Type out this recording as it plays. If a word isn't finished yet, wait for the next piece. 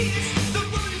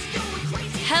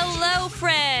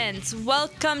guys,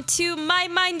 welcome to My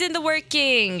Mind in the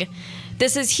Working.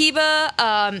 This is Hiba.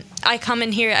 I come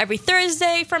in here every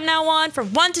Thursday from now on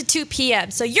from 1 to 2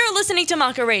 p.m. So you're listening to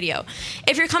Montco Radio.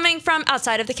 If you're coming from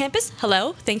outside of the campus,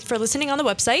 hello. Thanks for listening on the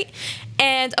website.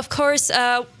 And of course,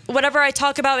 whatever I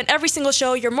talk about in every single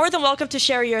show, you're more than welcome to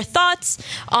share your thoughts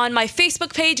on my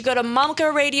Facebook page. Go to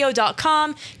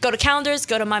montcoradio.com, go to calendars,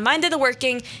 go to My Mind in the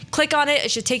Working, click on it.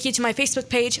 It should take you to my Facebook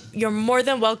page. You're more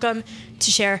than welcome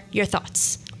to share your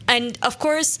thoughts. And of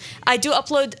course, I do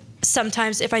upload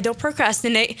sometimes if I don't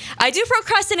procrastinate. I do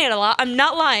procrastinate a lot. I'm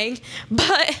not lying,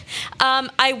 but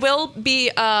I will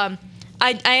be I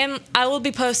will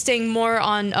be posting more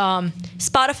on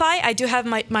Spotify. I do have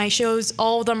my shows.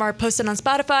 All of them are posted on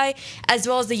Spotify as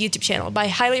well as the YouTube channel. But I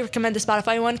highly recommend the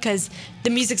Spotify one because the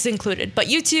music's included. But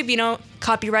YouTube,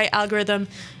 copyright algorithm.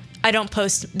 I don't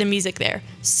post the music there.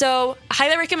 So I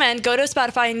highly recommend go to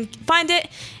Spotify and find it.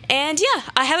 And yeah,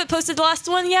 I haven't posted the last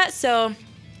one yet, so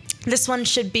this one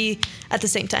should be at the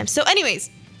same time. So anyways,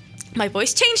 my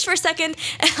voice changed for a second.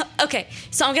 Okay,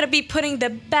 so I'm going to be putting the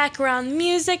background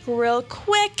music real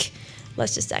quick.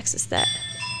 Let's just access that.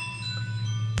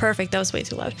 Perfect, that was way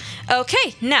too loud.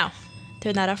 Okay, now,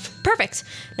 turn that off. Perfect.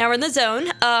 Now we're in the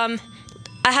zone. I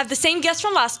have the same guest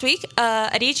from last week.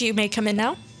 Areej, you may come in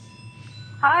now.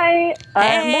 Hi,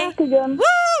 I'm back again.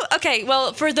 Woo! Okay,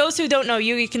 well, for those who don't know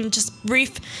you, you can just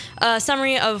brief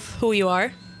summary of who you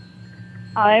are.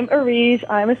 I'm Areej.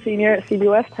 I'm a senior at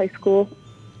CB West High School.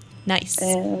 Nice.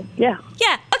 And yeah.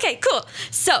 Yeah. Okay. Cool.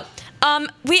 So,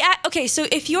 so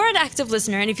if you're an active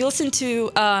listener and if you listen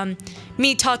to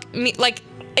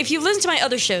if you listen to my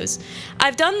other shows,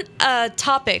 I've done a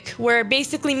topic where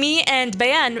basically me and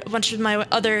Bayanne, a bunch of my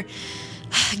other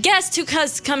guests who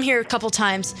has come here a couple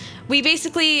times, we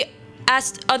basically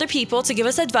asked other people to give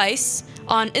us advice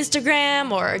on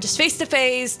Instagram or just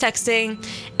face-to-face texting,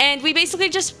 and we basically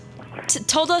just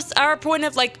told us our point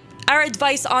of our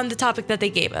advice on the topic that they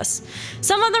gave us.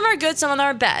 Some of them are good, some of them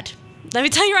are bad. Let me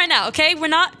tell you right now, okay? We're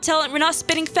not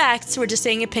spitting facts, we're just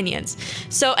saying opinions.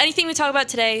 So anything we talk about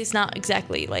today is not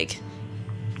exactly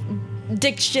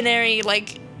dictionary,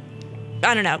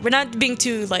 I don't know. We're not being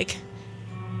too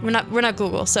we're not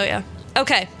Google, so yeah.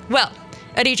 Okay, well,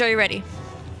 Areej, are you ready?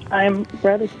 I'm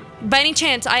ready. By any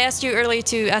chance, I asked you earlier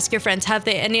to ask your friends, have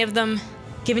any of them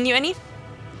given you any?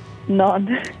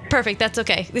 None. Perfect, that's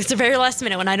okay. It's the very last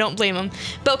minute when I don't blame them.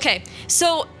 But okay,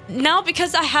 so now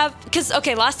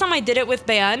last time I did it with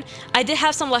Bayanne, I did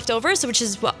have some leftovers, which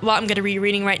is what I'm going to be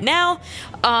reading right now.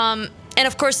 And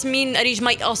of course, me and Areej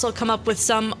might also come up with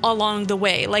some along the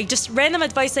way, just random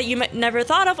advice that you might never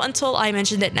thought of until I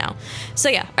mentioned it now. So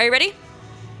yeah, are you ready?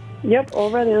 Yep,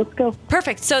 all ready, let's go.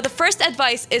 Perfect, so the first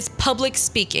advice is public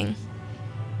speaking.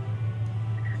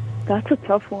 That's a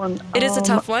tough one. It is a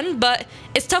tough one, but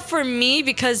it's tough for me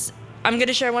because I'm going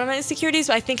to share one of my insecurities.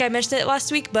 I think I mentioned it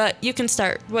last week, but you can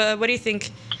start. What do you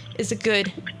think is a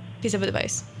good piece of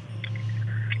advice?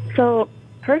 So,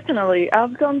 personally,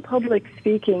 I've done public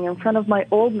speaking in front of my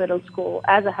old middle school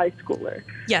as a high schooler.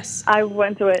 Yes. I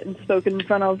went to it and spoken in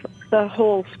front of the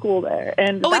whole school there.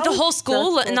 And wait, the whole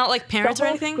school? Not parents or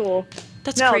anything? School.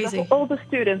 That's no, crazy. All the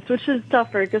students, which is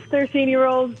tougher because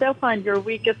 13-year-olds, they'll find your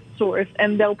weakest source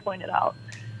and they'll point it out.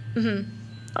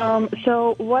 Mm-hmm.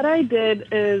 So what I did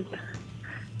is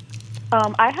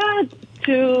I had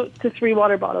 2 to 3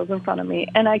 water bottles in front of me,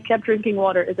 and I kept drinking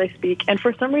water as I speak. And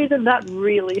for some reason, that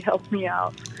really helped me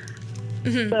out.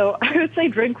 Mm-hmm. So I would say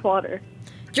drink water.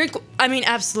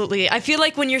 Absolutely. I feel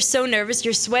like when you're so nervous,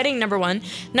 you're sweating, number one.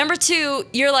 Number two,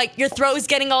 you're your throat is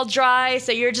getting all dry,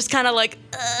 so you're just kind of I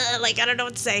don't know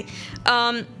what to say.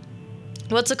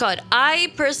 What's it called?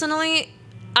 I personally,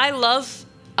 I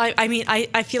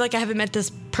feel like I haven't met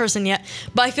this person yet,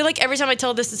 but I feel like every time I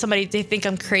tell this to somebody, they think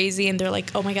I'm crazy, and they're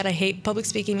like, oh my God, I hate public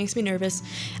speaking, makes me nervous.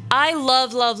 I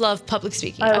love public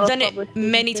speaking. I've done it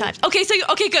many times. Okay,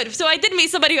 good. So I did meet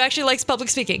somebody who actually likes public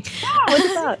speaking.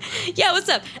 What's up? Yeah, what's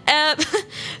up?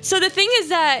 So the thing is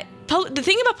that, the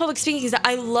thing about public speaking is that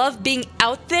I love being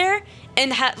out there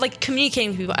and communicating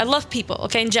with people. I love people,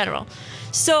 okay, in general.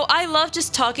 So I love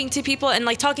just talking to people and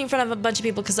talking in front of a bunch of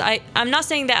people because I'm not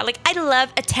saying that I love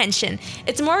attention.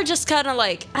 It's more just kind of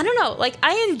I don't know,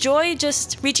 I enjoy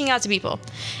just reaching out to people.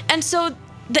 And so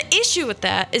the issue with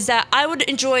that is that I would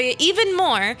enjoy it even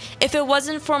more if it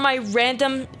wasn't for my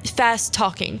random fast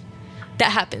talking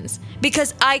that happens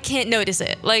because I can't notice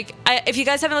it. If you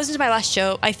guys haven't listened to my last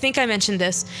show, I think I mentioned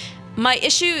this. My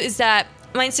issue is that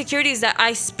my insecurity is that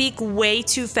I speak way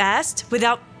too fast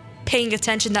without paying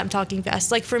attention that I'm talking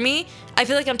fast. For me, I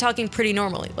feel like I'm talking pretty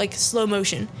normally, slow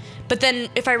motion. But then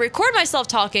if I record myself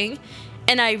talking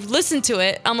and I listen to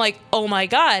it, I'm like, oh my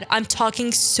God, I'm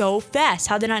talking so fast.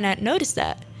 How did I not notice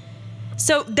that?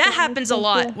 So that happens a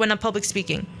lot when I'm public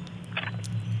speaking.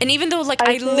 And even though like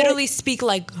I literally speak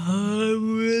like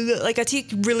I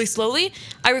speak really slowly,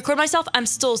 I record myself, I'm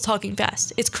still talking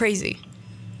fast. It's crazy.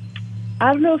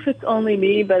 I don't know if it's only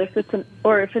me, but if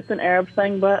it's an Arab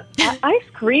thing, but I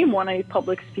scream when I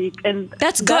public speak, and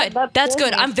that's good. That's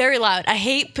good. I'm very loud. I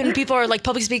hate when people are like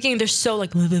public speaking and they're so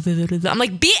like. I'm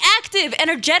like, be active,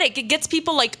 energetic. It gets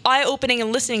people like eye opening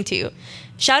and listening to you.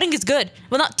 Shouting is good.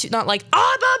 Well, not like blah,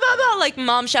 blah, blah, like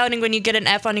mom shouting when you get an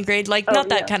F on your grade, like not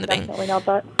that kind of thing. Definitely not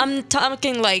that. I'm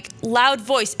talking like loud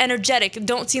voice, energetic.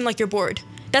 Don't seem like you're bored.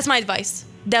 That's my advice.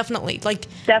 Definitely, like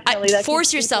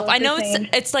force yourself. I know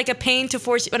it's like a pain to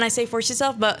force when I say force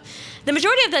yourself, but the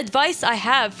majority of the advice I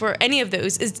have for any of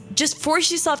those is just force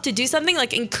yourself to do something.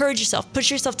 Like encourage yourself, push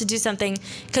yourself to do something,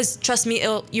 because trust me,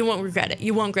 you won't regret it.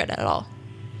 You won't regret it at all.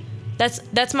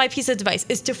 That's my piece of advice: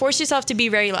 is to force yourself to be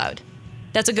very loud.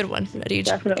 That's a good one, Areej.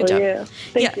 Definitely, good job. yeah.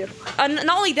 Thank you.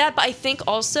 Not only that, but I think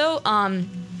also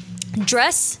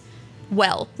dress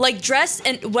well, like dress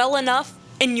and well enough.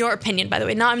 In your opinion, by the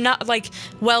way. Now, I'm not like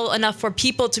well enough for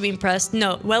people to be impressed.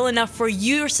 No, well enough for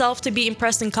you yourself to be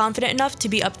impressed and confident enough to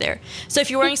be up there. So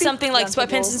if you're wearing something like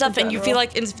sweatpants and stuff and you feel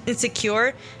like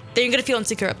insecure, then you're going to feel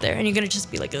insecure up there and you're going to just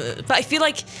be like, ugh. But I feel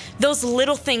like those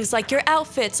little things, like your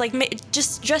outfits, like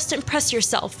just to impress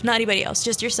yourself, not anybody else,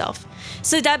 just yourself.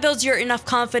 So that builds your enough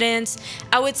confidence.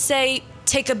 I would say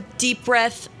take a deep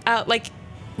breath out, like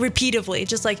repeatedly,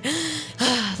 just like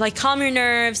calm your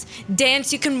nerves.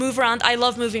 Dance, you can move around. I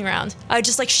love moving around. I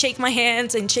just like shake my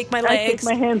hands and shake my legs. I shake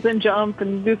my hands and jump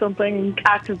and do something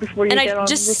active before you get on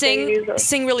the stage. And I just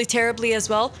sing really terribly as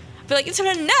well. I feel like it's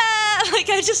like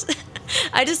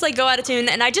I just like go out of tune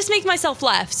and I just make myself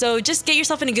laugh. So just get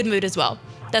yourself in a good mood as well.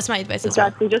 That's my advice as well.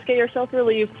 Exactly. Just get yourself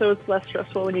relieved so it's less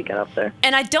stressful when you get up there.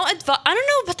 And I don't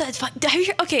know about the advice.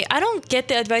 Okay, I don't get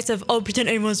the advice of, pretend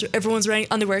everyone's wearing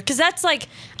underwear. Because that's like,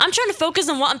 I'm trying to focus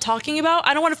on what I'm talking about.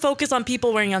 I don't want to focus on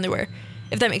people wearing underwear,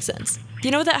 if that makes sense. Do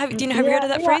you know that? Have you heard of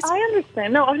that phrase? I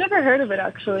understand. No, I've never heard of it,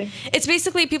 actually. It's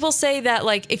basically, people say that,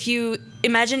 like, if you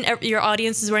imagine your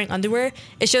audience is wearing underwear,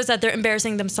 it shows that they're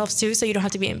embarrassing themselves too, so you don't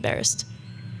have to be embarrassed.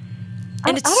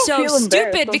 And it's so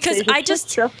stupid because I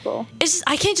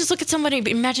can't just look at somebody and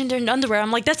imagine they're in underwear.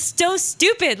 I'm like, that's so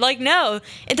stupid. Like, no,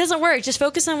 it doesn't work. Just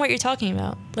focus on what you're talking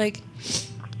about. Like,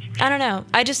 I don't know.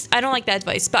 I don't like that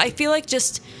advice. But I feel like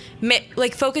just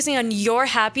like focusing on your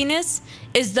happiness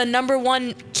is the number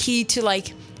one key to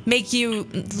like make you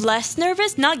less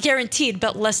nervous. Not guaranteed,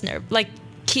 but less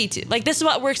key to. Like, this is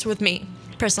what works with me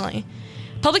personally.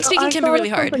 Public speaking can be really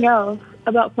hard. Something else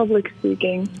about public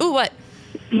speaking. Ooh, what?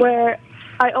 Where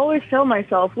I always tell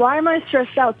myself, why am I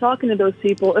stressed out talking to those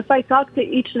people? If I talk to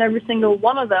each and every single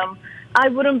one of them, I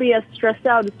wouldn't be as stressed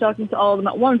out as talking to all of them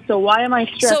at once. So why am I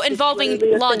stressed? So involving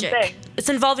logic. It's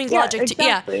involving logic.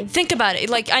 Exactly. Yeah, think about it.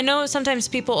 Like, I know sometimes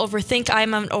people overthink.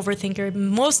 I'm an overthinker,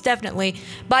 most definitely.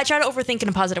 But I try to overthink in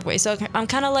a positive way. So I'm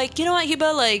kind of like, you know what,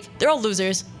 Hiba? Like, they're all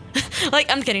losers.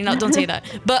 Like, I'm kidding. No, don't say that.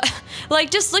 But,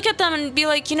 like, just look at them and be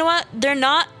like, you know what? They're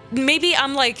not. Maybe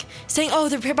I'm like saying,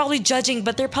 they're probably judging,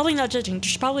 but they're probably not judging.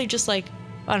 They're probably just like,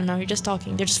 I don't know, you're just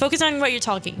talking. They're just focusing on what you're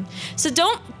talking. So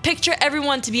don't picture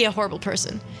everyone to be a horrible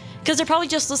person, because they're probably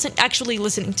just actually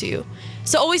listening to you.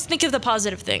 So always think of the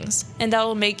positive things, and that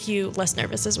will make you less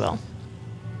nervous as well.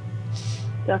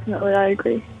 Definitely, I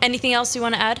agree. Anything else you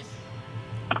want to add?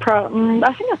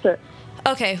 I think that's it.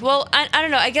 Okay, well, I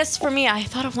don't know. I guess for me, I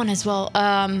thought of one as well.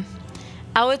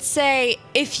 I would say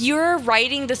if you're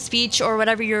writing the speech or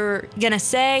whatever you're going to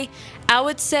say, I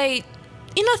would say,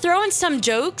 throw in some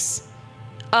jokes.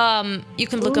 You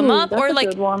can look them up, or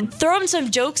like throw in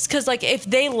some jokes, because like if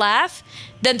they laugh,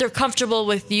 then they're comfortable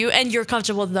with you and you're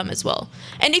comfortable with them as well.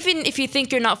 And even if you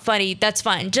think you're not funny, that's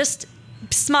fine. Just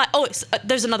smile.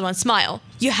 There's another one. Smile.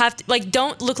 You have to, like,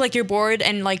 don't look like you're bored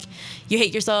and like you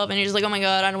hate yourself and you're just like, oh my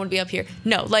God, I don't want to be up here.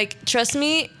 No, like, trust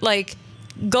me, like,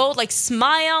 go, like,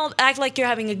 smile, act like you're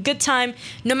having a good time,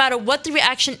 no matter what the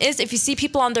reaction is. If you see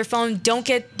people on their phone, don't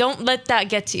let that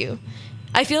get to you.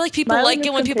 I feel like people like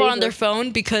it when people are on their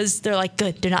phone, because they're like,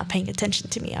 good, they're not paying attention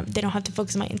to me. They don't have to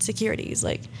focus on my insecurities.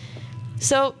 Like,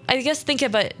 so I guess think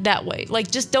of it that way. Like,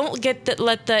 just don't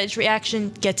let the reaction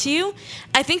get to you.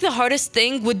 I think the hardest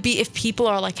thing would be if people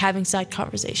are like having side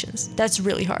conversations. That's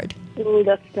really hard. Ooh,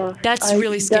 that's tough. That's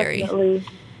really scary.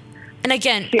 And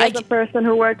again, she is a person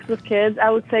who works with kids.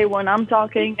 I would say when I'm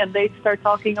talking and they start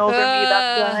talking over me,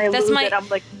 that's when I lose it. I'm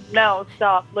like, no,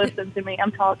 stop, listen to me,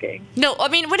 I'm talking. No, I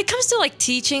mean, when it comes to like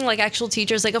teaching, like actual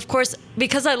teachers, like of course,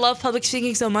 because I love public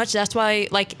speaking so much, that's why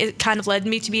like it kind of led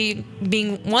me to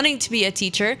wanting to be a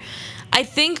teacher. I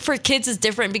think for kids it's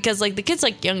different because like the kid's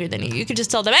like younger than you. You could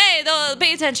just tell them, hey,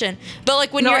 pay attention. But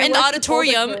like when you're in the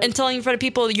auditorium and telling in front of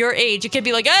people your age, you could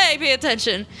be like, hey, pay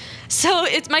attention. So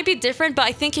it might be different, but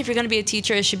I think if you're going to be a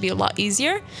teacher, it should be a lot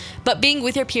easier. But being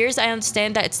with your peers, I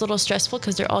understand that it's a little stressful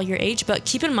because they're all your age. But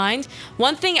keep in mind,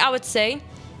 one thing I would say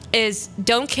is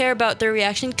don't care about their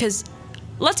reaction because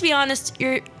let's be honest,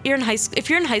 you're in high school. If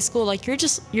you're in high school, like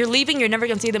you're leaving, you're never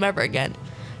going to see them ever again.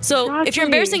 So exactly. If you're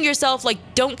embarrassing yourself,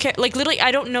 like don't care. Like literally,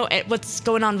 I don't know what's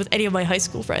going on with any of my high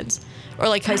school friends or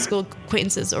like high school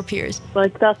acquaintances or peers.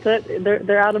 Like that's it.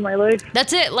 They're out of my life.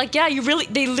 That's it. Like yeah,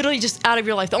 they literally just out of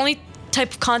your life. The only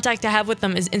type of contact I have with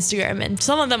them is Instagram, and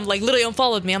some of them like literally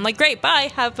unfollowed me. I'm like, great,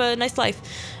 bye, have a nice life.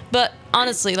 But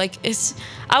honestly, like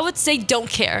I would say don't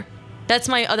care. That's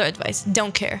my other advice.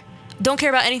 Don't care. Don't care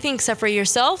about anything except for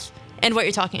yourself and what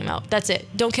you're talking about. That's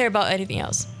it. Don't care about anything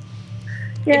else.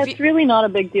 Yeah, it's really not a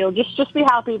big deal. Just be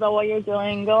happy about what you're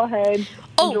doing. Go ahead.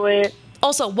 Enjoy it.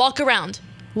 Also, walk around.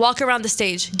 Walk around the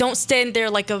stage. Don't stand there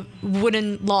like a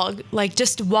wooden log. Like,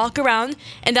 just walk around,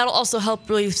 and that'll also help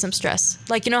relieve some stress.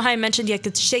 Like, you know how I mentioned you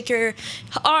could shake your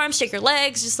arms, shake your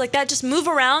legs, just like that. Just move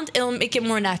around. It'll make it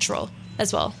more natural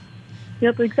as well.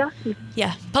 Yep, exactly.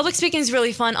 Yeah. Public speaking is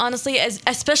really fun, honestly,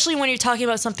 especially when you're talking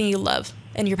about something you love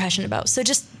and you're passionate about. So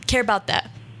just care about that.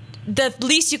 The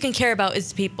least you can care about is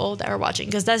the people that are watching,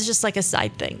 because that's just like a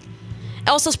side thing.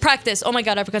 Also, practice. Oh my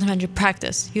God, I forgot to mention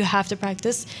practice. You have to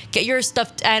practice. Get your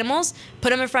stuffed animals,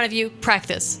 put them in front of you,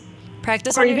 practice.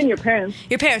 Practice. Or even your parents.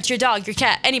 Your parents, your dog, your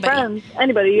cat, anybody. Friends,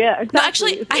 anybody, yeah, exactly. No,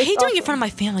 actually, I hate doing it in front of my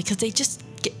family because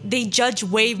they judge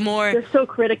way more. They're so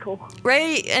critical.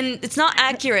 Right? And it's not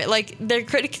accurate. Like, they're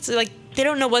critics, like, they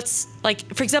don't know what's,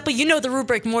 like, for example, you know the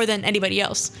rubric more than anybody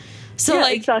else. So, yeah,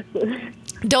 like, exactly.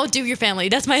 Don't do your family.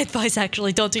 That's my advice,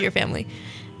 actually. Don't do your family.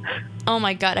 Oh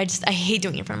my God, I hate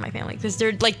doing it in front of my family because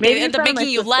they're like they end up making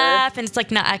you laugh and it's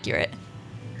like not accurate.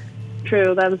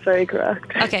 True, that is very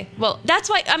correct. Okay, well that's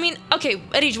why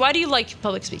Areej, why do you like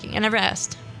public speaking? I never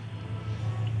asked.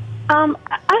 I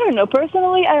don't know.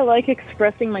 Personally, I like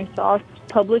expressing my thoughts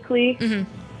publicly.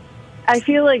 Mm-hmm. I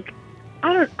feel like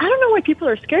I don't know why people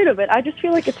are scared of it. I just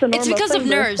feel like it's a normal thing. It's because of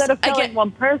nerves. Instead of telling one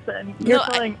person, you're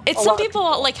telling it's some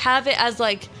people like have it as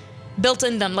like built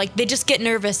in them, like they just get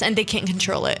nervous and they can't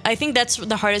control it. I think that's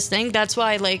the hardest thing. That's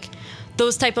why like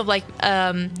those type of like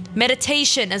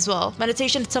meditation as well.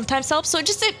 Meditation sometimes helps. So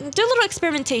just do a little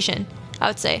experimentation, I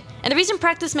would say. And the reason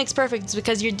practice makes perfect is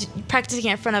because you're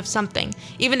practicing in front of something,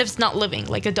 even if it's not living,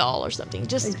 like a doll or something.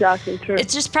 Just exactly true.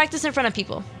 It's just practice in front of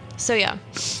people. So yeah.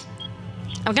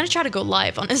 I'm gonna try to go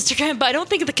live on Instagram, but I don't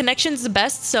think the connection's the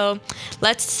best. So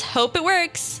let's hope it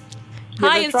works.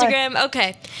 Hi, Instagram.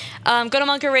 Okay. Go to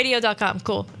montcoradio.com.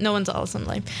 Cool. No one's awesome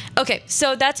live. Okay,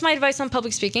 so that's my advice on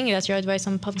public speaking. That's your advice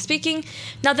on public speaking.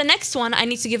 Now, the next one I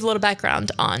need to give a little background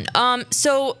on.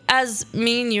 So as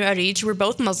me and you, Areej, we're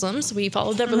both Muslims. We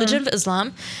follow the religion of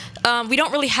Islam. We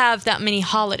don't really have that many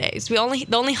holidays. The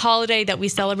only holiday that we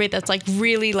celebrate that's like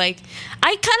really like,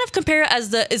 I kind of compare it as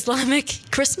the Islamic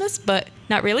Christmas, but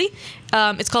not really.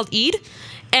 It's called Eid.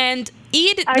 And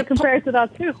Eid... I compare it to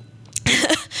that too.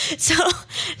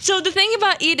 So the thing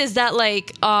about Eid is that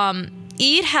like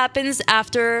Eid happens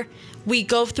after we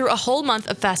go through a whole month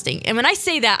of fasting. And when I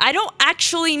say that, I don't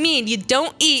actually mean you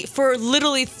don't eat for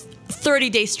literally 30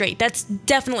 days straight. That's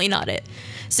definitely not it.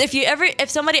 So if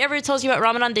somebody ever tells you about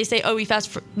Ramadan, they say, oh, we fast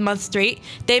for a month straight.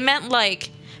 They meant like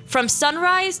from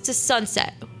sunrise to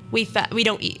sunset, we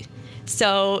don't eat.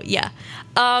 So yeah.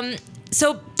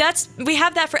 So we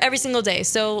have that for every single day.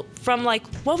 So from like,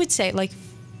 what would say like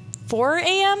 4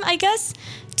 a.m. I guess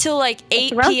till like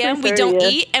 8 p.m. we don't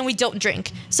eat and we don't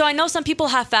drink. So I know some people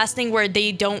have fasting where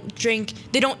they don't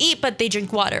eat but they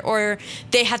drink water, or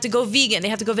they have to go vegan, they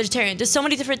have to go vegetarian. There's so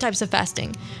many different types of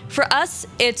fasting. For us,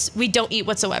 it's we don't eat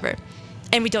whatsoever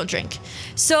and we don't drink.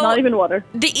 So not even water.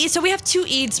 So we have 2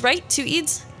 Eids, right? 2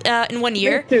 Eids in 1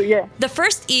 year. 2, yeah. The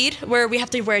first Eid where we have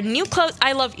to wear new clothes.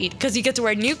 I love Eid because you get to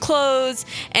wear new clothes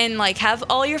and like have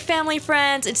all your family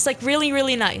friends. It's like really,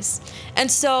 really nice. And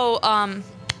so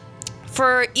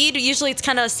for Eid, usually it's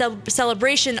kind of a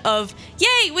celebration of,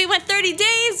 yay, we went 30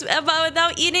 days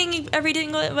without eating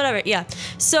everything, whatever. Yeah.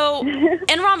 So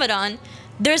in Ramadan,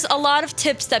 there's a lot of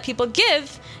tips that people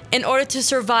give in order to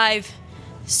survive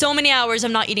so many hours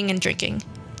of not eating and drinking.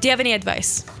 Do you have any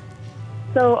advice?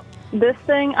 So this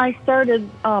thing I started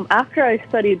after I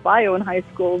studied bio in high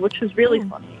school, which was really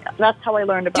funny. That's how I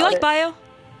learned about it. Do you like bio?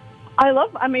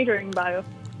 I'm majoring in bio.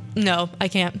 No, I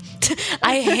can't.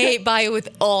 I hate bio with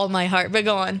all my heart, but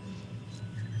go on.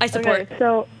 I support. Okay,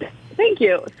 so thank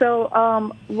you.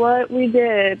 So what we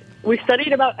did, we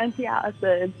studied about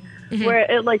antacids, where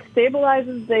it like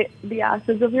stabilizes the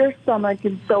acids of your stomach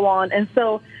and so on. And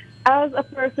so as a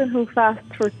person who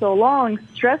fasts for so long,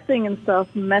 stressing and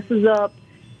stuff messes up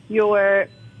your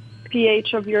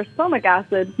pH of your stomach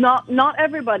acid. Not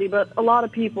everybody, but a lot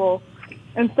of people.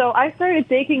 And so I started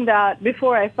taking that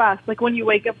before I fast, like when you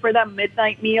wake up for that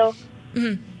midnight meal.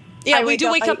 Yeah, we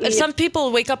do wake up. Some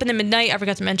people wake up in the midnight, I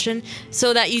forgot to mention,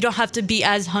 so that you don't have to be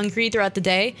as hungry throughout the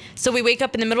day. So we wake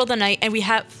up in the middle of the night and we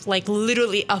have like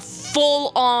literally a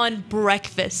full-on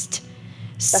breakfast.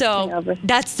 So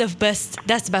that's the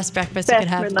best breakfast you can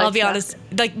have. I'll be honest.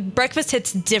 Like, breakfast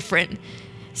hits different.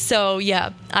 So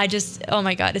yeah, oh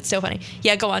my God, it's so funny.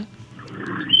 Yeah, go on.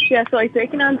 Yeah, so I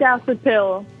take an antacid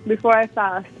pill before I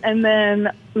fast, and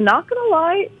then, not gonna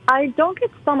lie, I don't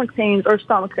get stomach pains or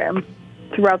stomach cramps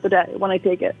throughout the day when I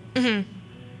take it.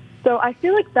 So I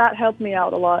feel like that helped me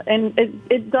out a lot, and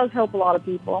it does help a lot of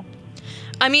people.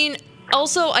 I mean,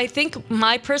 also, I think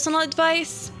my personal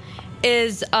advice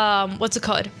is, what's it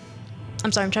called?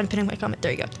 I'm sorry, I'm trying to pin in my comment.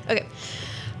 There you go. Okay.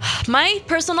 My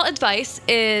personal advice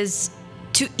is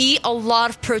to eat a lot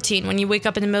of protein when you wake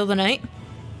up in the middle of the night.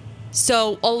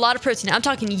 So a lot of protein. I'm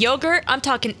talking yogurt. I'm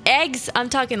talking eggs. I'm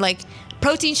talking like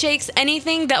protein shakes.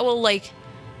 Anything that will like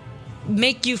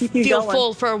make you feel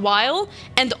full for a while.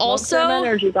 And also long-term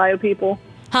energy, bio people.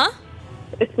 Huh?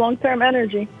 It's long-term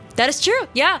energy. That is true.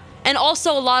 Yeah. And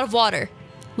also a lot of water.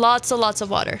 Lots of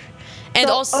water. And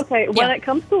so, also when it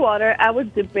comes to water, I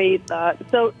would debate that.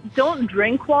 So don't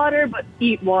drink water, but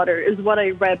eat water is what I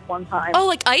read one time. Oh,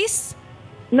 like ice?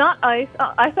 Not ice.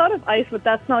 I thought of ice, but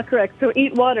that's not correct. So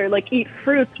eat water, like eat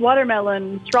fruits,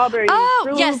 watermelon, strawberries,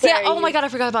 oh, yes, blueberries. yeah. Oh my God, I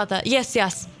forgot about that. Yes.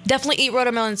 Definitely eat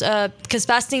watermelons, because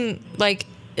fasting, like,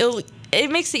 it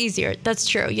makes it easier. That's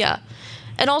true, yeah.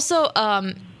 And also,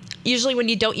 usually when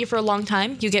you don't eat for a long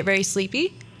time, you get very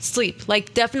sleepy. Sleep.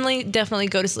 Like, definitely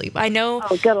go to sleep. I know.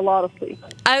 I'll get a lot of sleep.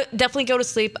 I definitely go to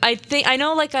sleep. I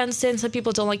know, like, I understand some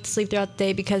people don't like to sleep throughout the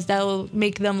day because that will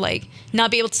make them, like,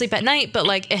 not be able to sleep at night, but,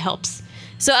 like, it helps.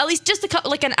 So at least just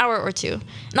like an hour or two.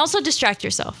 And also distract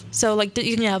yourself. So like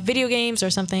you can have video games or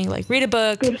something, like read a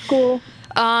book. Go to school.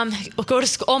 Go to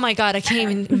school. Oh my God, I can't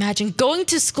even imagine going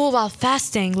to school while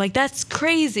fasting. Like, that's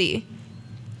crazy.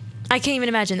 I can't even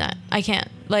imagine that. I can't.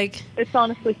 Like, it's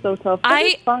honestly so tough.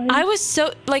 I was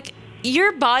so like,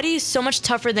 your body is so much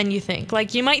tougher than you think.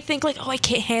 Like, you might think like, oh, I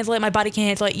can't handle it. My body can't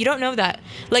handle it. You don't know that.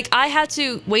 Like, I had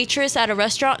to waitress at a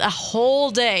restaurant a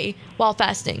whole day while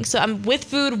fasting. So I'm with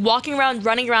food, walking around,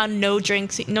 running around, no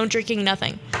drinks, no drinking,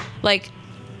 nothing. Like,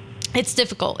 it's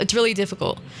difficult. It's really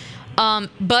difficult.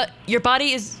 But your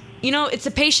body is, it's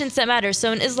the patience that matters.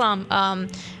 So in Islam,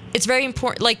 it's very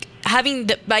important. Like, having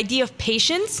the idea of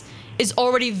patience is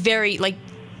already very like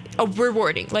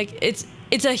rewarding. Like, it's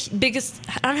a biggest.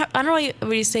 I don't know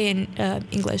what you say in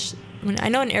English. I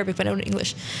know in Arabic, but I don't know in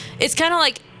English. It's kind of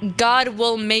like God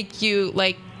will make you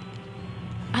like.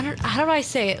 How do I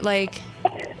say it? Like,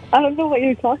 I don't know what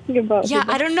you're talking about. Yeah,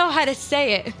 I don't know how to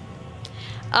say it.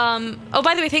 Oh,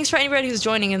 by the way, thanks for anybody who's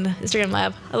joining in the Instagram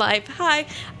live. Hi.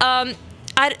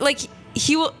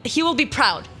 He will be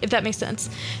proud, if that makes sense.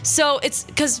 So it's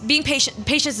because being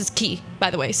patience is key, by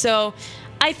the way. So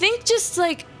I think just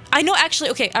like, I know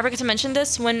actually, okay, I forgot to mention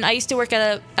this. When I used to work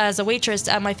as a waitress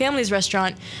at my family's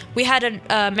restaurant, we had an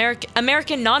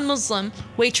American non-Muslim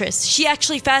waitress. She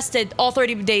actually fasted all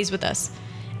 30 days with us.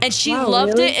 And she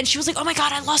loved it, and she was like, "Oh my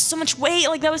God, I lost so much weight!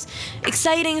 Like, that was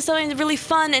exciting, something really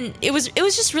fun." And it was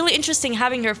just really interesting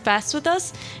having her fast with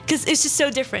us because it's just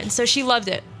so different. So she loved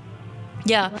it.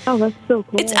 Yeah. Oh, that's so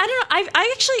cool. I don't know.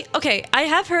 I actually, okay, I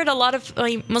have heard a lot of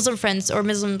Muslim friends or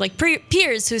Muslim like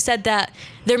peers who said that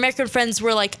their American friends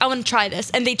were like, "I want to try this,"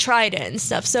 and they tried it and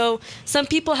stuff. So some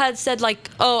people had said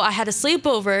like, "Oh, I had a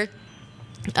sleepover."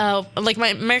 Like my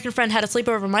American friend had a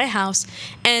sleepover at my house,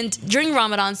 and during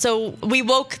Ramadan, so we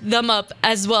woke them up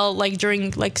as well. Like during,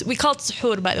 like, we call it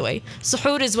suhoor, by the way.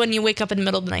 Suhoor is when you wake up in the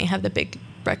middle of the night and have the big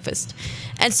breakfast,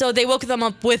 and so they woke them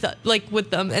up with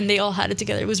them, and they all had it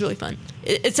together. It was really fun.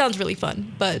 It sounds really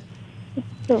fun, but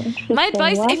my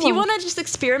advice, if you want to just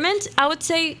experiment, I would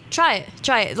say try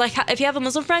it. Like, if you have a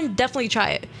Muslim friend, definitely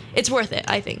try it. It's worth it,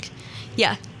 I think.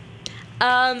 Yeah.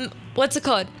 What's it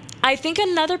called? I think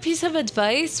another piece of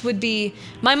advice would be,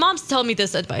 my mom's told me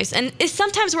this advice, and it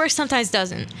sometimes works, sometimes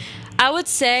doesn't. I would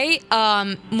say,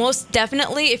 most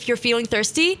definitely, if you're feeling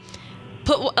thirsty,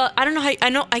 put I don't know how I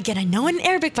know in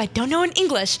Arabic, but I don't know in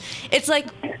English. It's like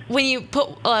when you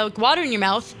put water in your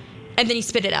mouth and then you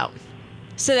spit it out,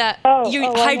 so that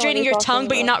you're hydrating your tongue,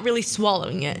 but you're not really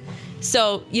swallowing it,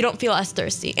 so you don't feel as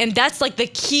thirsty. And that's like the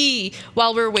key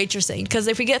while we're waitressing, because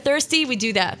if we get thirsty, we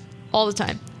do that all the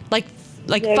time, like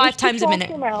 5 times a minute.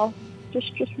 Your mouth.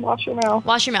 Just wash your mouth.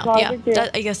 Wash your mouth. Yeah,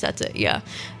 I guess that's it. Yeah.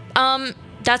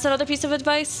 That's another piece of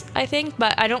advice, I think,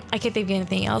 but I can't think of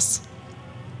anything else.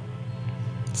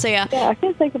 So yeah. Yeah, I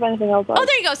can't think of anything else. Oh,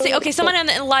 there you go. See, okay, someone on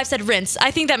the live said rinse.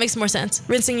 I think that makes more sense.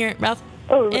 Rinsing your mouth.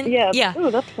 Oh, yeah. Yeah. Ooh,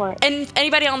 that's smart. And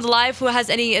anybody on the live who has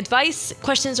any advice,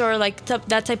 questions, or like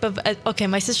that type of... okay,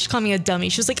 my sister's calling me a dummy.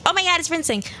 She was like, oh my God, it's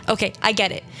rinsing. Okay, I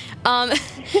get it.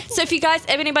 So if you guys,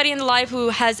 if anybody in the live who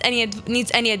has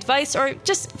needs any advice or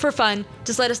just for fun,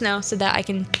 just let us know so that I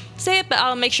can say it, but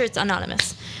I'll make sure it's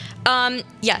anonymous.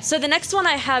 Yeah, so the next one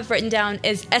I have written down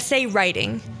is essay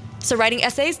writing. So writing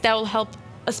essays, that will help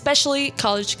especially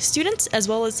college students as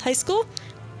well as high school.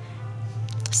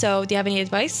 So do you have any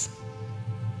advice?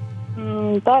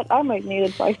 That I might need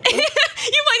advice.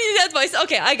 You might need advice.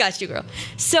 Okay, I got you, girl.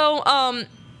 So,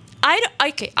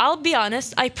 I'll be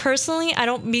honest. I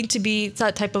don't mean to be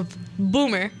that type of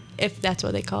boomer, if that's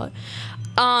what they call it.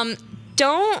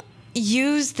 Don't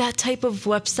use that type of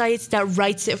websites that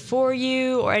writes it for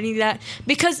you or any of that,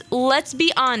 because let's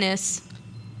be honest,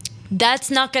 that's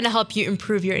not going to help you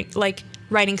improve your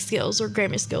writing skills or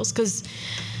grammar skills, because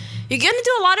you're going to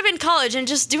do a lot of it in college, and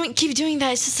just keep doing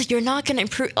that. It's just like you're not going to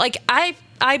improve. Like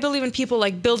I believe in people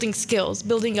like building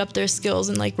up their skills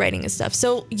and like writing and stuff.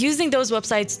 So using those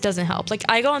websites doesn't help. Like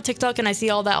I go on TikTok and I see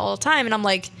all that all the time, and I'm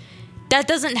like, that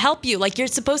doesn't help you. Like you're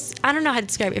supposed to, I don't know how to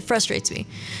describe it. It frustrates me.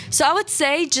 So I would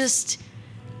say just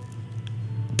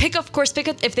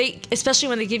especially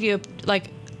when they give you like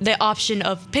the option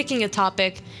of picking a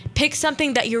topic, pick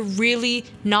something that you're really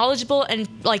knowledgeable and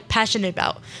like passionate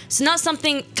about. So not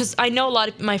something, because I know a lot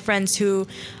of my friends who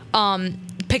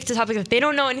picked a topic that they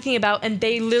don't know anything about, and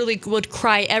they literally would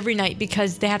cry every night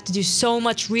because they have to do so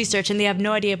much research and they have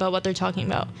no idea about what they're talking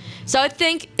about. So I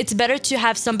think it's better to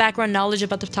have some background knowledge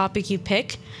about the topic you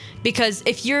pick, because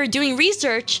if you're doing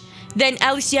research, then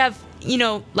at least you have,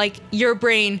 like your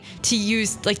brain to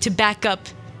use, like to back up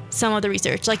some of the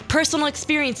research. Like personal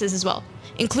experiences as well.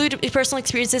 Include personal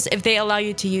experiences if they allow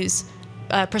you to use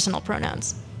personal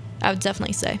pronouns, I would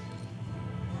definitely say.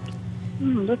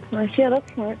 That's nice. Yeah,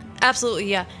 that's smart. Absolutely,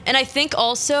 yeah. And I think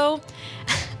also,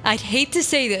 I'd hate to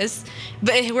say this,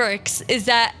 but it works, is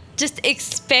that just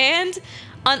expand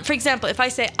on, for example, if I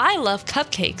say, I love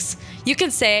cupcakes, you can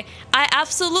say, I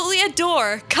absolutely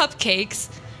adore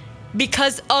cupcakes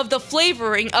because of the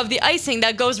flavoring of the icing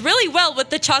that goes really well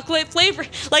with the chocolate flavor.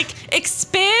 Like,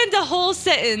 expand the whole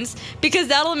sentence, because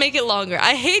that'll make it longer.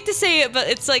 I hate to say it, but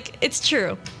it's like, it's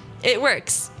true. It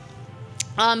works.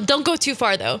 Don't go too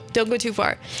far, though. Don't go too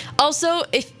far. Also,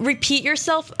 repeat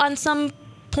yourself on some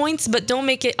points, but don't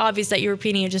make it obvious that you're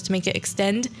repeating it just to make it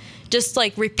extend. Just,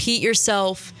 like, repeat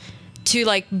yourself to,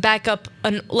 like, back up.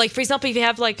 Like, for example, if you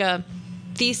have, like, a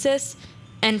thesis,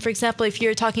 and, for example, if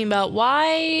you're talking about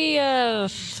why,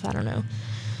 I don't know.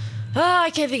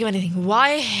 I can't think of anything.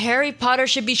 Why Harry Potter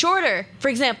should be shorter, for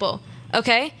example.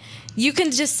 Okay? You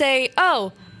can just say,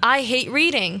 oh, I hate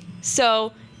reading.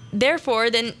 So... therefore,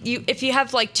 then if you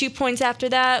have like 2 points after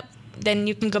that, then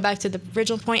you can go back to the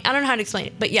original point. I don't know how to explain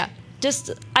it, but yeah, just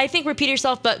I think repeat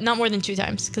yourself, but not more than 2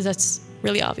 times, because that's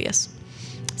really obvious.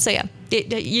 So yeah,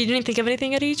 you didn't think of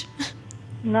anything, Areej?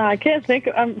 No, I can't think.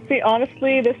 See,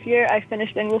 honestly, this year I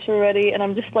finished English already, and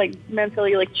I'm just like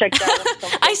mentally like checked out.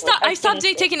 I stopped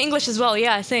taking English as well.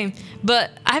 Yeah, same.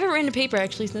 But I haven't written a paper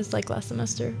actually since like last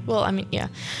semester. Well, I mean, yeah.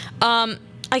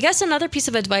 I guess another piece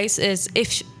of advice is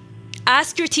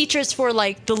ask your teachers for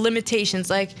like the limitations.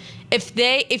 Like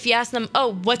if you ask them,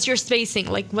 oh, what's your spacing?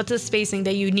 Like what's the spacing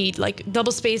that you need? Like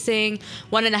double spacing,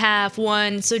 1.5,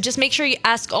 1. So just make sure you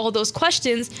ask all those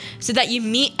questions so that you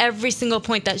meet every single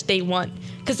point that they want.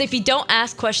 Because if you don't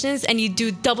ask questions and you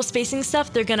do double spacing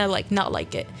stuff, they're gonna like not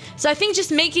like it. So I think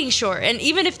just making sure, and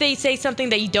even if they say something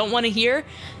that you don't want to hear,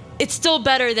 it's still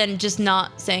better than just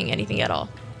not saying anything at all.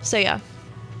 So yeah.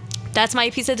 That's my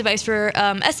piece of advice for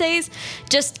essays.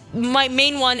 Just my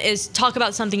main one is talk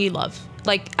about something you love.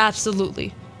 Like,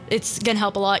 absolutely. It's going to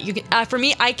help a lot. You can, for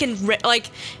me, I can,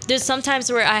 there's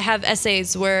sometimes where I have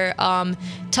essays where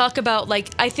talk about,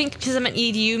 like, I think because I'm an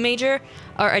EDU major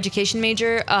or education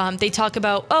major, they talk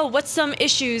about, oh, what's some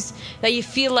issues that you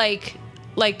feel like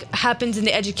like happens in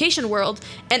the education world,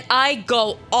 and I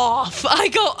go off.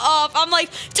 I'm like,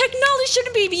 technology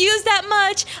shouldn't be used that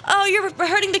much. Oh, you're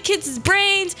hurting the kids'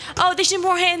 brains. Oh, they should be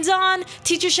more hands-on.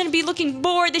 Teachers shouldn't be looking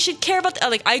bored. They should care about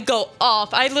like, I go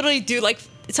off. I literally do like,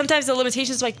 sometimes the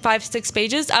limitations is like 5-6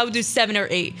 pages. I would do 7 or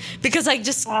 8 because I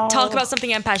just talk about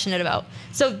something I'm passionate about.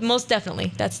 So most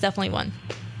definitely, that's definitely one.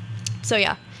 So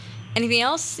yeah. Anything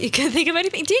else? You can think of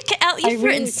anything? You've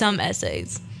written some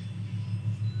essays.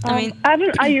 I mean,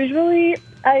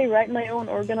 I write my own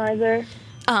organizer.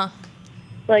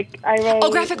 Like I write.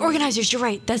 Oh, graphic organizers. You're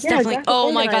right. That's definitely.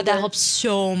 Oh my God, that helps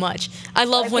so much. I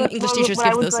love when English teachers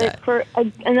give those.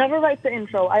 I never write the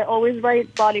intro. I always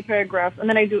write body paragraphs, and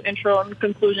then I do intro and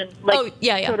conclusion. Like,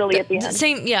 totally at the end.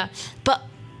 Same, yeah. But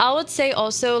I would say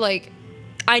also like,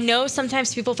 I know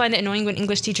sometimes people find it annoying when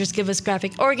English teachers give us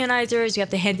graphic organizers. You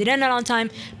have to hand it in on time.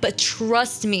 But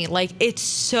trust me, like, it's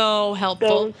so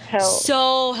helpful.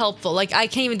 So helpful. Like, I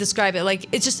can't even describe it. Like,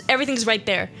 it's just, everything's right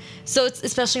there. So it's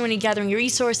especially when you're gathering your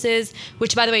resources,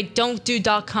 which, by the way, don't do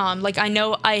 .com. Like, I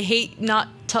know I hate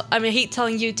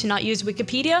telling you to not use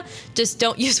Wikipedia. Just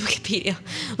don't use Wikipedia.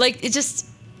 Like, it just,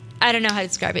 I don't know how to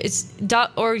describe it. It's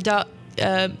 .org,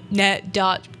 .net,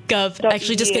 .gov.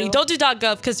 Actually, just kidding. Don't do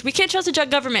 .gov because we can't trust the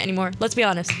government anymore. Let's be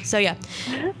honest. So yeah.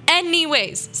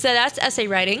 Anyways, so that's essay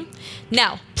writing.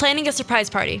 Now, planning a surprise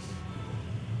party.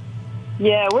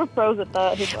 Yeah, we're pros at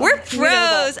that. We're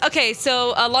pros. Okay,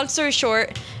 so long story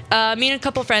short, me and a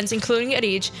couple friends, including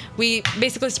Areej, we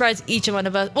basically surprised each one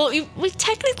of us. Well, we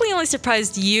technically only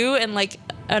surprised you and like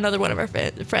another one of our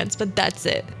friends, but that's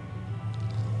it.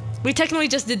 We technically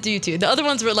just did you two. The other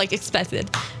ones were like expected.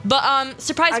 But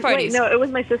surprise parties. Wait, no, it was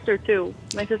my sister too.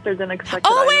 My sister didn't expect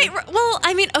it. Oh wait, well,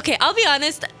 I mean, okay, I'll be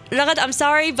honest. Ragad, I'm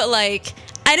sorry, but like,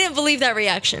 I didn't believe that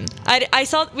reaction. I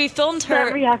saw, we filmed her.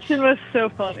 That reaction was so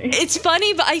funny. It's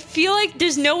funny, but I feel like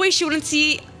there's no way she wouldn't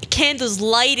see candles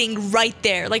lighting right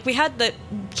there. Like, we had the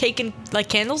cake and like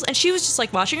candles, and she was just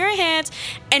like washing her hands,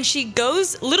 and she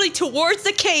goes literally towards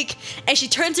the cake, and she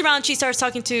turns around and she starts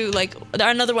talking to like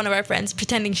another one of our friends,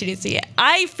 pretending she didn't see it.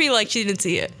 I feel like she didn't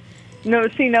see it. No,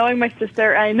 see, knowing my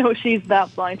sister, I know she's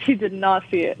that blind. She did not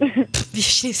see it.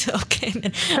 She's okay,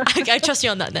 then. I trust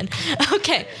you on that, then.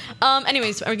 Okay.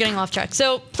 Anyways, we're getting off track.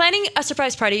 So, planning a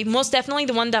surprise party, most definitely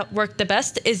the one that worked the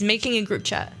best is making a group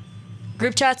chat.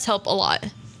 Group chats help a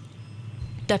lot.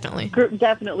 Definitely.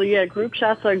 Definitely, yeah. Group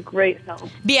chats are great help.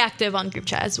 Be active on group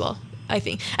chat as well, I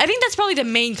think. I think that's probably the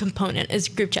main component is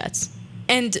group chats.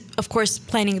 And, of course,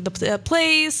 planning the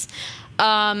plays,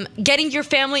 getting your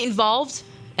family involved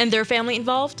and their family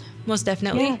involved, most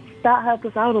definitely. Yes, that helped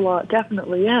us out a lot,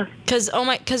 definitely, yes.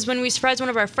 Because when we surprised one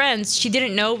of our friends, she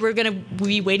didn't know we were going to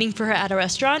be waiting for her at a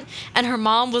restaurant, and her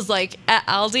mom was, like, at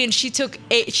Aldi, and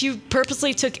she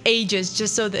purposely took ages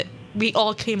just so that we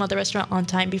all came out the restaurant on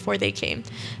time before they came.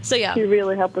 So, yeah. She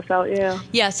really helped us out, yeah.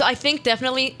 Yeah, so I think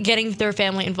definitely getting their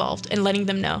family involved and letting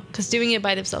them know, because doing it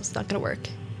by themselves is not going to work.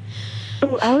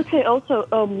 I would say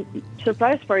also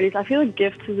surprise parties. I feel like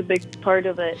gifts is a big part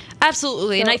of it.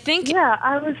 Absolutely, so, and I think... Yeah,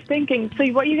 I was thinking, so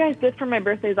what you guys did for my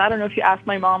birthdays, I don't know if you asked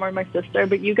my mom or my sister,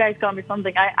 but you guys got me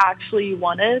something I actually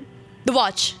wanted. The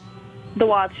watch. The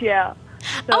watch, yeah.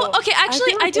 So okay,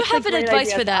 actually, I do have an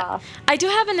advice for that. I do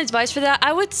have an advice for that.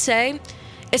 I would say,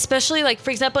 especially, like,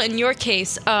 for example, in your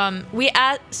case,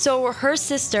 so her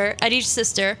sister, Areej's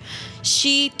sister,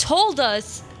 she told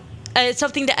us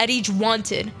something that Areej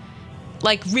wanted.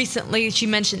 Like, recently, she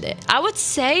mentioned it. I would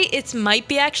say it might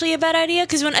be actually a bad idea,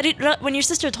 because when your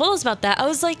sister told us about that, I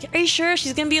was like, are you sure?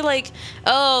 She's going to be like,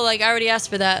 oh, like, I already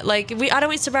asked for that. Like, I don't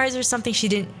want to surprise her something she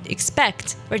didn't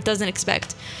expect, or doesn't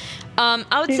expect. I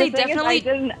would say definitely...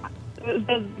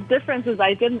 The difference is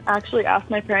I didn't actually ask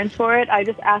my parents for it. I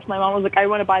just asked my mom. I was like, I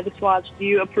want to buy this watch. Do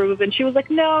you approve? And she was like,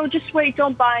 no, just wait.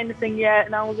 Don't buy anything yet.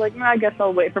 And I was like, I guess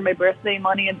I'll wait for my birthday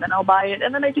money, and then I'll buy it.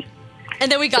 And then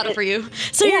And then we got it for you.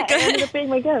 So you're good. It ended up being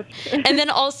my gift. And then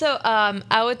also,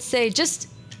 I would say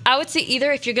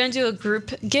either if you're going to do a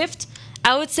group gift,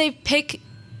 I would say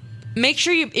make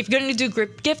sure if you're going to do a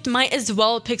group gift, might as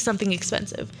well pick something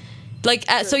expensive. Like,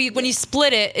 when you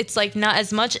split it, it's like not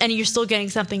as much and you're still getting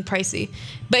something pricey.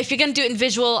 But if you're going to do it in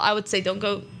visual, I would say don't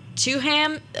go too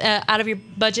ham out of your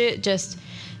budget. Just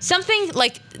something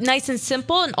like nice and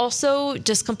simple and also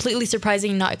just completely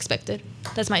surprising, not expected.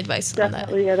 That's my advice on that.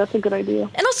 Definitely, yeah, that's a good idea.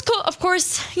 And also, of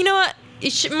course, you know what?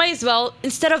 Might as well,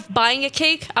 instead of buying a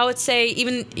cake, I would say,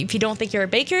 even if you don't think you're a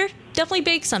baker, definitely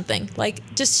bake something.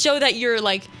 Like, just show that you're,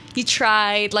 like, you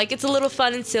tried. Like, it's a little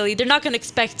fun and silly. They're not going to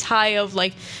expect high of,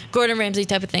 like, Gordon Ramsay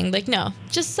type of thing. Like, no.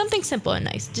 Just something simple and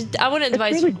nice. I wouldn't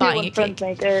advise really buying a cake.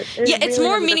 Make it. Yeah, it's really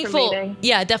more meaningful.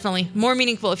 Yeah, definitely. More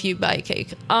meaningful if you buy a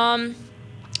cake.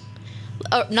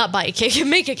 Or not buy a cake,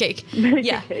 make a cake. Make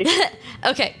yeah. a cake.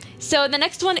 Okay. So the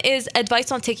next one is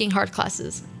advice on taking hard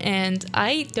classes. And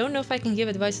I don't know if I can give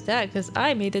advice to that because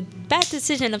I made a bad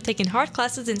decision of taking hard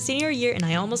classes in senior year and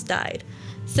I almost died.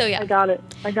 So yeah. I got it.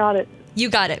 You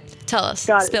got it. Tell us.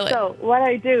 Got Spill it. it. So what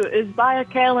I do is buy a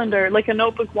calendar, like a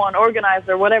notebook one,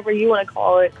 organizer, whatever you want to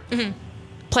call it.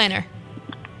 Planner.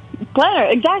 Planner,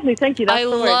 exactly. Thank you. That's I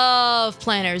the word. love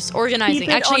planners. Organizing. Keep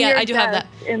it Actually, on yeah, your I do have that.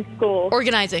 desk in school.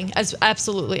 Organizing. As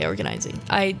absolutely organizing.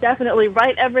 I Definitely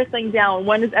write everything down.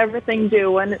 When is everything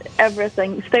due? When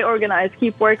everything. Stay organized.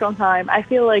 Keep work on time. I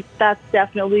feel like that's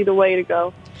definitely the way to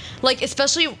go. like,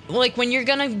 especially like when you're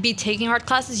gonna be taking hard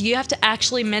classes, you have to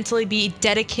actually mentally be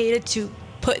dedicated to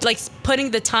putting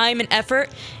the time and effort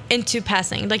into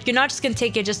passing. Like, you're not just gonna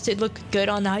take it just to look good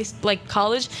on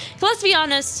college. Let's be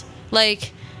honest,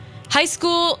 like, high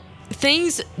school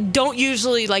things don't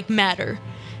usually like matter.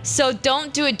 So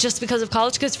don't do it just because of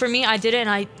college, because for me, I did it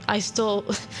and I still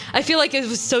I feel like it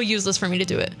was so useless for me to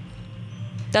do it.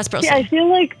 That's personal. Yeah, I feel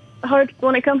like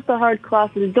when it comes to hard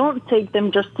classes, don't take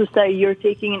them just to say you're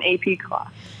taking an AP class.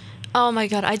 Oh my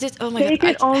god, I did. Oh my Take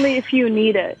god. it only if you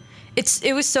need it.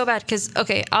 It was so bad because,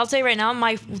 okay, I'll say right now,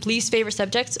 my least favorite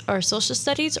subjects are social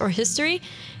studies or history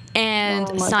and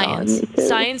Oh my science. God, me too.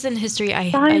 Science and history,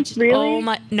 Science, really? Oh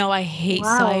my, no, I hate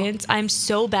Wow. science. I'm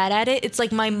so bad at it. It's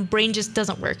like my brain just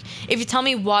doesn't work. If you tell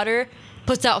me water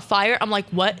puts out fire, I'm like,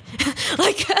 what?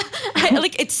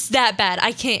 like, it's that bad.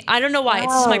 I can't. I don't know why.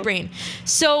 It's just my Wow. brain.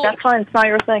 So That's fine. It's not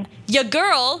your thing. your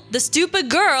girl, the stupid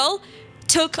girl,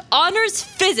 took honors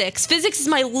physics. Physics is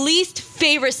my least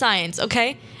favorite science,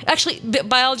 okay? Actually,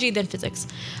 biology, then physics.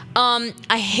 I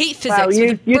hate physics Wow, with you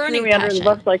a burning threw me under the passion.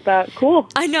 bus like that. Cool.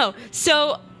 I know.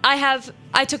 So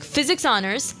I took physics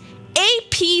honors,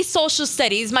 AP social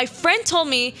studies. My friend told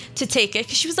me to take it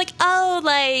because she was like, oh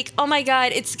my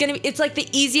god, it's like the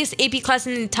easiest AP class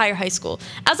in the entire high school.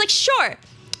 I was like, sure.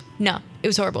 No, it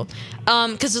was horrible.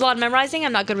 Because there's a lot of memorizing.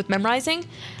 I'm not good with memorizing.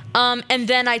 And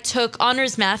then I took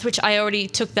honors math, which I already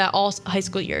took that all high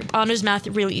school year. Honors math,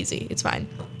 really easy. It's fine.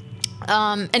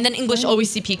 And then English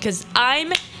always CP because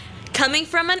I'm coming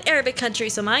from an Arabic country,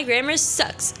 so my grammar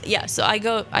sucks. Yeah, so I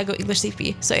go English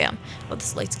CP. So yeah. Well,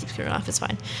 this light keeps turning off. It's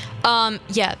fine.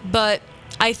 Yeah, but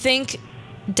I think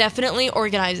definitely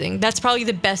organizing. That's probably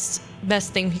the best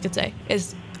thing he could say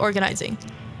is organizing.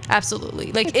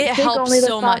 Absolutely. Like, it Take helps only the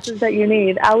so much. classes that you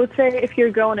need. I would say if you're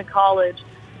going to college,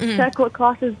 check what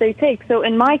classes they take. So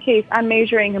in my case, I'm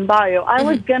majoring in bio. I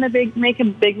was going to make a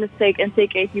big mistake and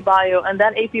take AP bio, and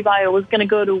that AP bio was going to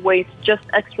go to waste, just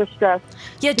extra stress.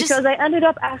 Yeah, Because I ended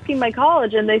up asking my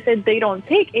college, and they said they don't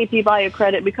take AP bio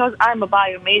credit because I'm a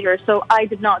bio major, so I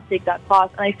did not take that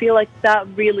class. And I feel like that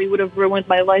really would have ruined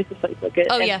my life if I took it,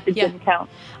 Oh, and yeah, it yeah. didn't count.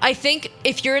 I think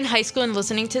if you're in high school and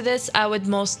listening to this, I would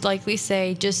most likely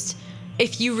say just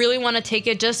if you really want to take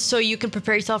it just so you can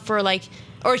prepare yourself for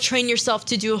or train yourself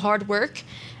to do hard work,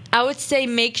 I would say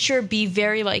make sure be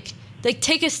very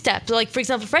take a step. Like, for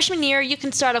example, freshman year, you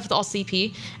can start off with all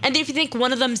CP. And then if you think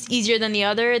one of them is easier than the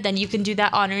other, then you can do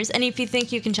that honors. And if you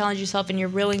think you can challenge yourself and you're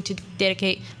willing to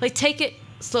dedicate, take it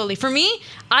slowly. For me,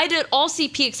 I did all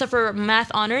CP except for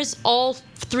math honors all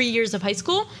 3 years of high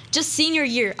school. Just senior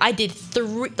year, I did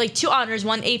 2 honors,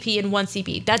 1 AP, and 1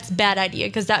 CP. That's a bad idea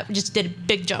because that just did a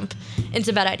big jump. It's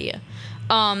a bad idea.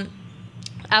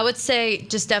 I would say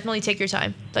just definitely take your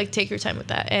time. Take your time with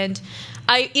that. And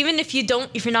even if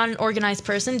you're not an organized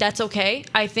person, that's okay.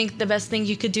 I think the best thing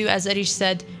you could do, as Areej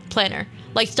said, planner.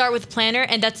 Start with planner,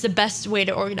 and that's the best way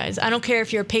to organize. I don't care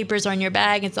if your papers are in your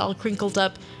bag, it's all crinkled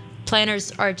up.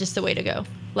 Planners are just the way to go.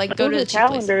 Go to the cheap place.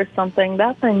 calendar or something.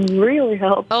 That thing really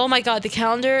helps. Oh my god, the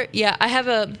calendar. Yeah, I have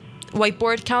a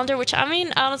whiteboard calendar, which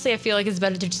honestly I feel like it's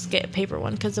better to just get a paper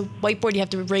one because the whiteboard you have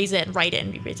to raise it and write it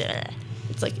and erase it.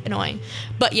 It's annoying.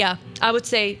 But yeah, I would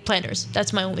say planners.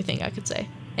 That's my only thing I could say.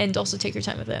 And also take your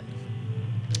time with it.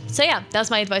 So yeah, that's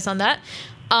my advice on that.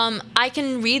 I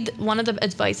can read one of the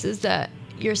advices that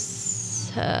you're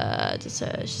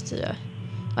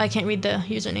I can't read the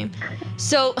username.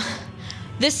 So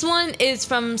this one is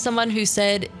from someone who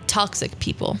said toxic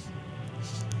people.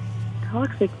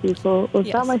 Toxic people. Was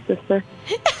Yes. that my sister?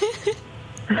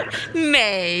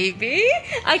 Maybe.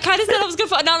 I kind of said I was going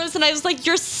for anonymous, and I was like,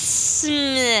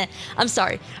 I'm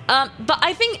sorry. But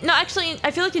I think, no, actually,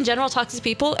 I feel like in general, toxic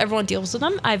people, everyone deals with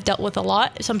them. I've dealt with a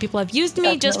lot. Some people have used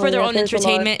me just for Definitely, their yeah, own there's a lot.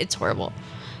 entertainment. It's horrible.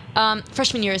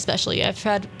 Freshman year especially, I've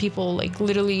had people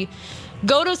literally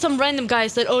go to some random guy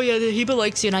and said, oh yeah, the Heba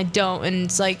likes you, and I don't. And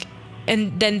it's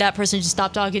and then that person just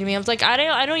stopped talking to me. I was like,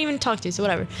 I don't even talk to you, so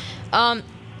whatever.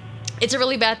 It's a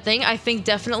really bad thing. I think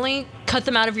definitely cut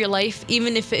them out of your life,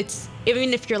 even if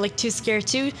you're too scared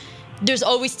to. there's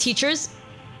always teachers,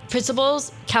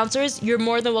 principals, counselors. You're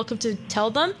more than welcome to tell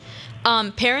them.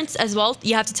 Parents as well.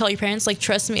 You have to tell your parents. Like,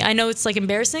 trust me. I know it's like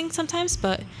embarrassing sometimes,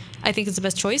 but I think it's the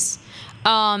best choice.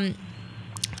 I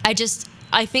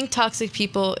think toxic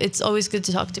people, it's always good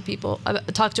to talk to people,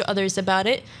 talk to others about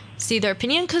it, see their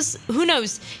opinion, because who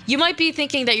knows? You might be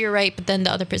thinking that you're right, but then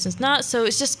the other person's not. So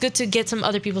it's just good to get some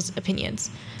other people's opinions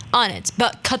on it,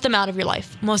 but cut them out of your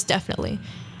life, most definitely.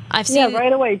 I've seen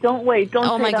right away. Don't wait. Don't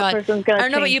oh say my that God. person's going to change. I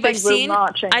don't know about you, but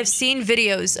I've seen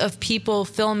videos of people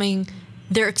filming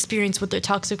their experience with their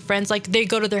toxic friends. Like, they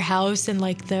go to their house and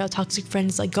like their toxic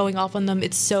friends like going off on them.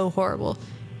 It's so horrible.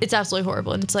 It's absolutely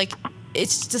horrible. And it's like,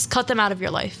 it's just cut them out of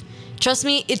your life. Trust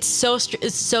me, it's so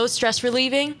stress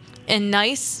relieving and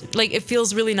nice. Like, it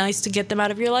feels really nice to get them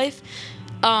out of your life.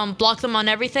 Block them on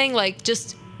everything. Like,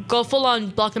 just go full on,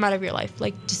 block them out of your life.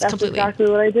 Like, just that's completely. That's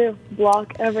exactly what I do.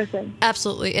 Block everything.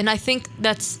 Absolutely. And I think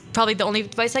that's probably the only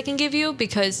advice I can give you,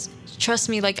 because trust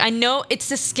me, like, I know it's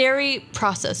a scary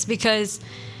process, because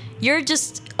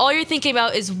all you're thinking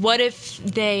about is what if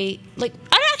they, like,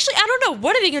 I don't know,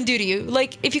 what are they going to do to you?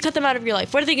 Like, if you cut them out of your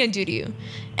life, what are they going to do to you?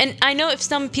 And I know if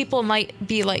some people might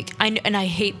be like, and I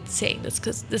hate saying this,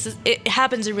 because it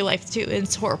happens in real life too, and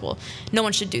it's horrible. No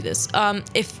one should do this.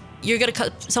 If you're going to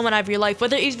cut someone out of your life,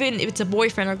 whether even if it's a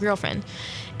boyfriend or girlfriend,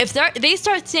 if they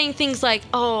start saying things like,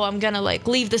 oh, I'm going to like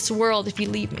leave this world if you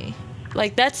leave me.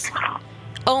 Like, that's,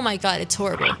 oh my God, it's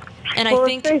horrible. And I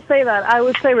think if they say that, I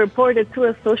would say report it to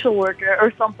a social worker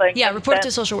or something. Yeah, report it to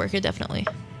a social worker, definitely.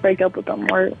 Break up with them,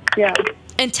 or yeah.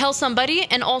 And tell somebody.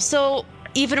 And also,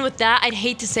 even with that, I'd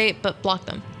hate to say it, but block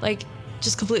them. Like,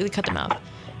 just completely cut them out,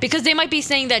 because they might be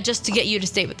saying that just to get you to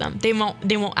stay with them. They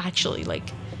won't actually like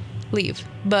leave.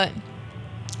 But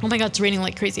oh my God, it's raining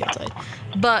like crazy outside.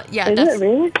 But yeah, is it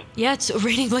really? Yeah, it's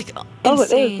raining like insane. Oh,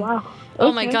 it is. Wow. Okay.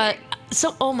 Oh my God.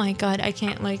 So oh my God, I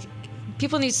can't like.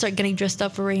 People need to start getting dressed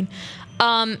up for rain.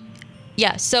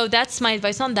 Yeah, so that's my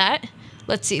advice on that.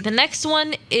 Let's see. The next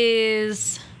one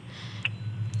is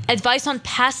advice on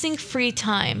passing free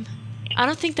time. I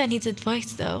don't think that needs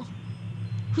advice, though.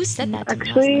 Who said that to me?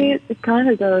 Actually, it kind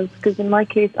of does, because in my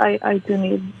case, I do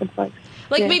need advice.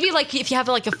 Like, maybe like if you have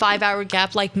like a 5-hour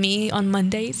gap like me on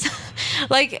Mondays.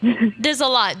 Like, there's a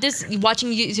lot. There's watching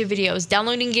YouTube videos,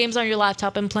 downloading games on your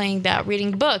laptop and playing that,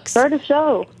 reading books. Start a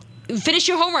show. Finish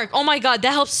your homework. Oh my God,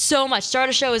 that helps so much. Start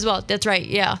a show as well. That's right.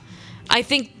 Yeah. I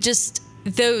think just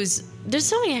there's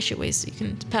so many actually ways you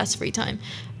can pass free time.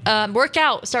 Work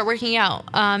out. Start working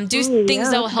out. Do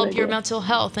things that will help your mental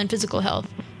health and physical health.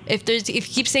 If you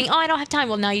keep saying, oh, I don't have time,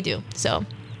 well, now you do. So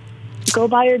go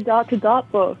buy your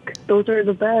dot-to-dot book. Those are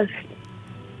the best.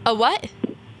 A what?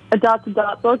 A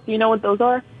dot-to-dot book. Do you know what those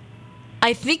are?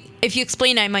 I think if you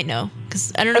explain it, I might know,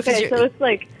 because I don't know if so it's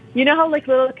like, you know how like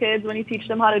little kids, when you teach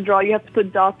them how to draw, you have to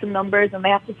put dots and numbers and they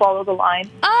have to follow the line?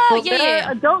 Oh, There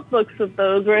are adult books of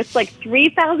those where it's like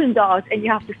 3,000 dots and you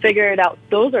have to figure it out.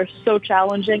 Those are so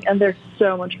challenging and they're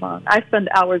so much fun. I spend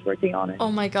hours working on it.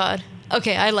 Oh my God.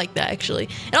 Okay, I like that actually.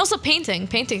 And also painting.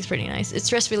 Painting's pretty nice. It's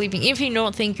stress relieving. Even if you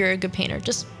don't think you're a good painter,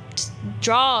 just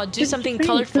draw, do something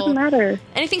colorful. It doesn't matter.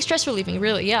 Anything stress relieving,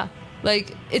 really, yeah.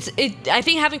 Like, I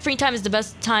think having free time is the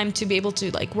best time to be able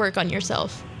to like work on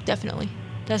yourself. Definitely.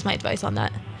 That's my advice on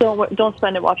that. Don't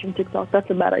spend it watching TikTok. That's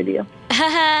a bad idea.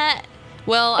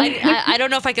 Well, I don't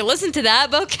know if I can listen to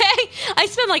that, but okay. I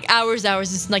spend like hours.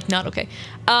 It's like not okay.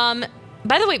 By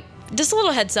the way, just a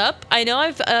little heads up. I know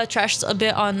I've trashed a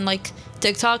bit on like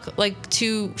TikTok like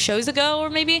 2 shows ago or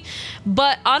maybe,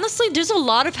 but honestly, there's a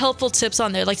lot of helpful tips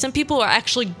on there. Like, some people are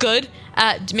actually good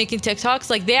at making TikToks.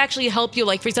 Like, they actually help you.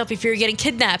 Like, for example, if you're getting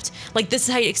kidnapped, like, this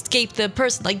is how you escape the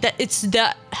person. Like, that, it's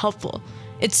that helpful.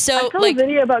 It's so, I saw a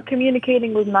video about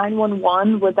communicating with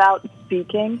 911 without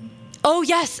speaking. Oh,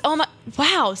 yes. Oh, my.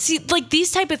 Wow. See, like,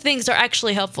 these type of things are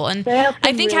actually helpful. And I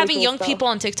think really having cool young stuff. people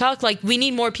on TikTok, like, we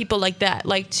need more people like that,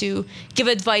 like, to give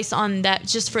advice on that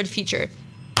just for the future.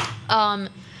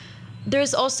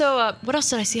 There's also, what else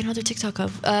did I see another TikTok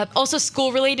of? Also,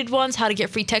 school-related ones, how to get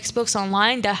free textbooks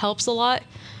online. That helps a lot.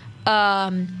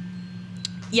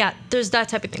 Yeah, there's that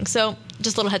type of thing. So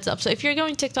just a little heads up. So if you're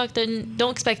going TikTok, then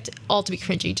don't expect all to be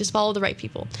cringy. Just follow the right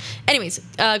people. Anyways,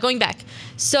 going back.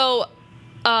 So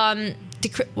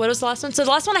what was the last one? So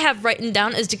the last one I have written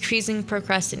down is decreasing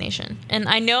procrastination. And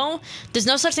I know there's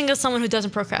no such thing as someone who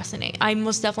doesn't procrastinate. I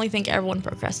most definitely think everyone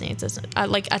procrastinates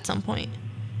at some point.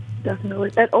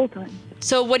 Definitely. At all times.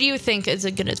 So what do you think is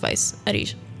a good advice,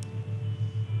 Areej?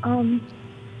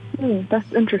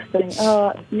 That's interesting.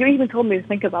 You even told me to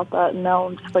think about that, and now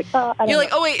I'm just like, I don't You're know. like,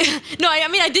 oh wait, no, I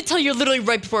mean I did tell you literally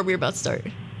right before we were about to start.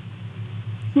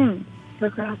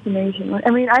 procrastination.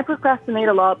 I mean, I procrastinate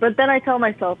a lot, but then I tell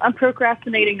myself, I'm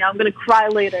procrastinating now. I'm going to cry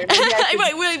later. Maybe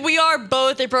I should... we are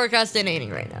both procrastinating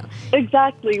right now.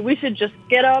 Exactly. We should just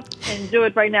get up and do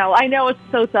it right now. I know it's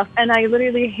so tough, and I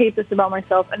literally hate this about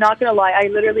myself. I'm not going to lie. I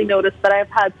literally noticed that I've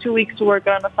had 2 weeks to work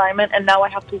on an assignment, and now I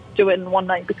have to do it in one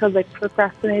night because I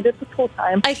procrastinated this whole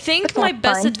time. I think my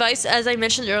best advice, as I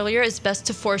mentioned earlier, is best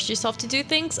to force yourself to do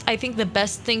things. I think the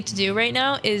best thing to do right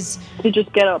now is to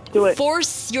just get up, do it.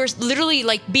 Force your, literally,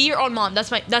 like, be your own mom.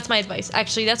 That's my advice.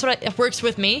 Actually, that's what works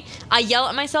with me. I yell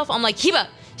at myself. I'm like, Hiba,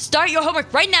 start your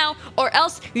homework right now, or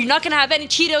else you're not gonna have any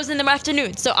Cheetos in the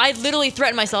afternoon. So I literally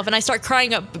threaten myself, and I start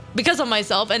crying up because of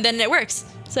myself, and then it works.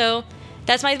 So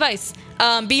that's my advice.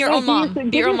 Be your own mom.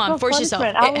 Be your own mom. Force yourself.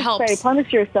 It helps. Say,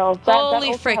 punish yourself.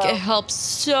 Holy frick, it helps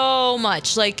so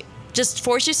much. Like, just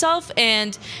force yourself,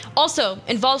 and also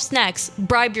involve snacks.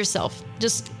 Bribe yourself.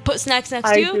 Just put snacks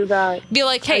next to you. I do that. Be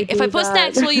like, hey, if I put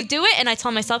snacks, will you do it? And I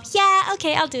tell myself, yeah,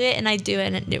 okay, I'll do it, and I do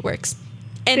it, and it works.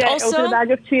 And also, I open a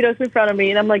bag of Cheetos in front of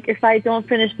me, and I'm like, if I don't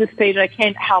finish this page, I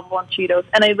can't have one Cheetos.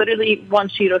 And I literally eat one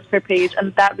Cheetos per page,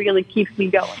 and that really keeps me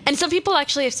going. And some people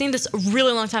actually have seen this a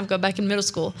really long time ago, back in middle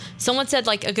school. Someone said,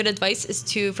 like, a good advice is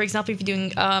to, for example, if you're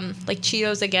doing, like,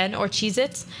 Cheetos again or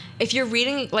Cheez-Its, if you're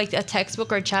reading, like, a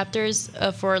textbook or chapters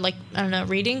for, like, I don't know,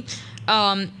 reading,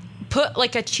 put,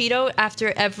 like, a Cheeto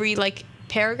after every, like,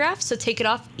 paragraph. So take it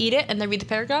off, eat it, and then read the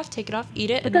paragraph, take it off, eat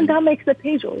it. But then that makes the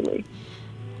page oily.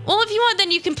 Well, if you want,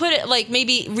 then you can put it, like,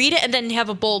 maybe read it and then have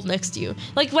a bowl next to you.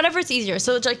 Like, whatever it's easier.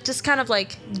 So, it's like, just kind of,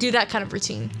 like, do that kind of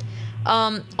routine.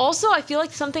 Also, I feel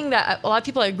like something that a lot of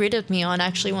people agreed with me on,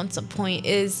 actually, once a point,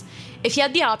 is if you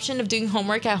had the option of doing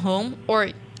homework at home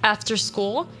or after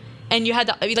school, and you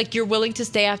had, like, you're willing to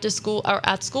stay after school or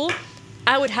at school,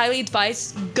 I would highly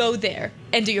advise go there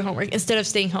and do your homework instead of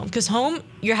staying home. Because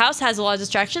your house has a lot of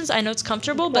distractions. I know it's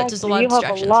comfortable, but there's a lot of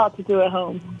distractions. You have a lot to do at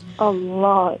home. A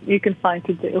lot you can find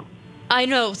to do. I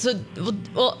know. So,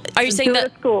 well, are you saying that?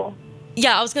 At school.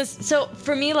 Yeah, I was gonna. So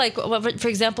for me, like, for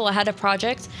example, I had a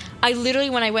project. I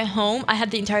literally, when I went home, I had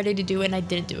the entire day to do it, and I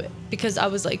didn't do it because I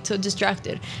was, like, so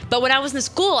distracted. But when I was in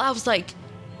school, I was like,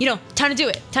 time to do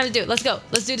it. Time to do it. Let's go.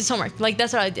 Let's do this homework. Like,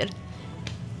 that's what I did.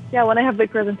 Yeah, when I have big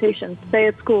presentations, stay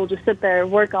at school, just sit there,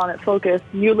 work on it, focus.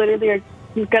 You literally are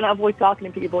going to avoid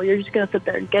talking to people. You're just going to sit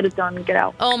there and get it done and get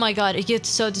out. Oh my God, it gets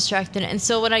so distracted. And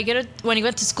so when I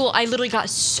went to school, I literally got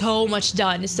so much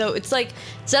done. So it's like,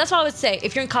 so that's what I would say.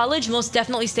 If you're in college, most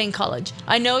definitely stay in college.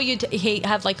 I know you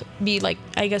be like,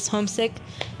 I guess, homesick,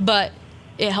 but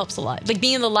it helps a lot. Like,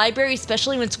 being in the library,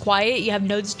 especially when it's quiet, you have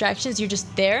no distractions, you're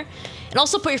just there. And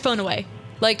also put your phone away.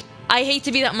 Like, I hate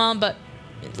to be that mom, but,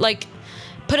 like,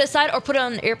 put it aside or put it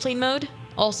on airplane mode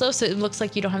also, so it looks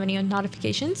like you don't have any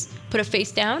notifications. Put it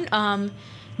face down.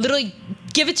 Literally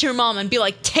give it to your mom and be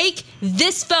like, take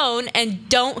this phone and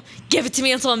don't give it to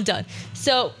me until I'm done.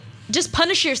 So just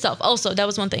punish yourself. Also, that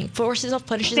was one thing. Force yourself,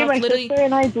 punish yourself. Literally, sister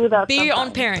and I do that be sometimes. your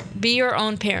own parent. Be your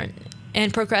own parent.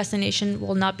 And procrastination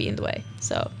will not be in the way.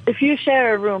 So if you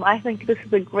share a room, I think this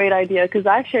is a great idea because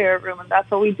I share a room and that's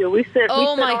what we do. We sit.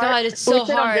 Oh my God, it's so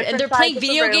hard. And they're playing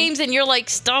video games and you're like,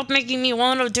 stop making me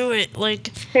want to do it. Like,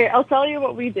 here, I'll tell you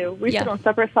what we do. We sit on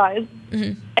separate sides,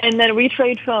 and then we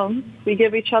trade phones. We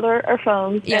give each other our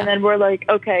phones, and then we're like,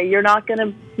 okay, you're not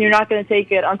gonna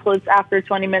take it until it's after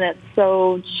 20 minutes.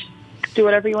 So do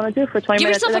whatever you want to do for 20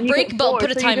 minutes. Give yourself a break, but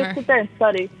put a timer. You just sit there and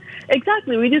study.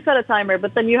 Exactly. We do set a timer,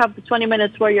 but then you have the 20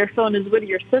 minutes where your phone is with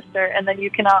your sister, and then you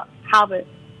cannot have it.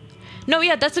 No,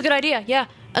 yeah, that's a good idea. Yeah.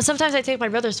 Sometimes I take my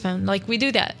brother's phone. Like, we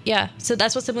do that. Yeah. So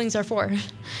that's what siblings are for.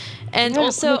 And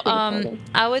also,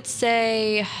 I would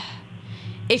say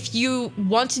if you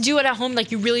want to do it at home,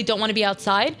 like, you really don't want to be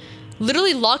outside,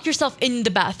 literally lock yourself in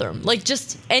the bathroom. Like,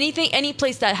 just any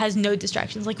place that has no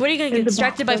distractions. Like, what are you going to get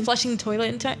distracted by flushing the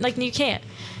toilet in time? Like, you can't.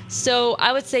 So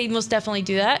I would say most definitely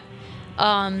do that.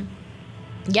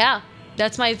 Yeah,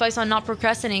 that's my advice on not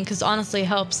procrastinating, because honestly it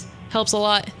helps a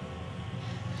lot.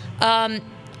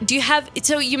 Do you have,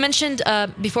 so you mentioned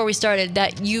before we started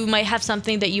that you might have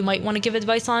something that you might want to give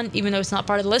advice on, even though it's not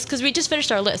part of the list, because we just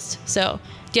finished our list. So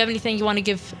do you have anything you want to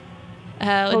give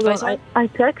advice on? I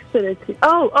texted it to you.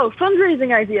 Oh,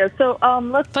 fundraising ideas. So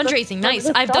fundraising. Nice.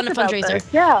 I've done a fundraiser.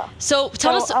 This. Yeah. So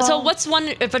tell us. So what's one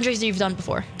fundraiser you've done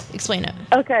before? Explain it.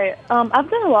 Okay. I've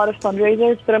done a lot of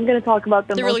fundraisers, but I'm going to talk about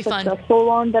the most really successful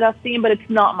one that I've seen. But it's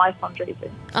not my fundraiser.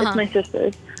 It's my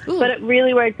sister's. Ooh. But it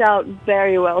really worked out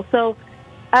very well. So,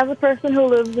 as a person who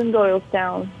lives in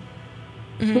Doylestown,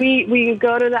 we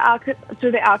go to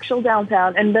the actual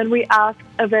downtown, and then we ask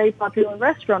a very popular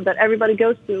restaurant that everybody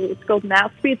goes to. It's called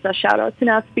Nat's Pizza. Shout out to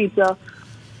Nat's Pizza.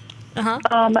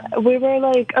 We were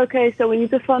like, okay, so we need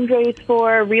to fundraise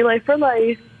for Relay for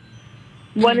Life.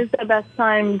 When is the best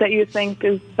time that you think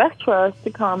is best for us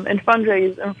to come and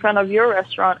fundraise in front of your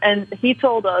restaurant? And he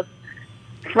told us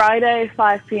Friday,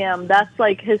 5 p.m. That's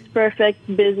like his perfect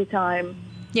busy time.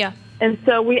 Yeah. And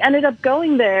so we ended up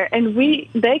going there, and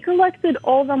they collected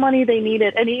all the money they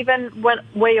needed and even went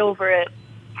way over it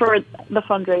for the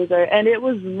fundraiser. And it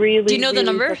was really, do you know the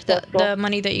number, the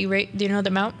money that you raised? Do you know the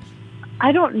amount?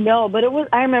 I don't know, but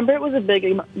I remember it was a big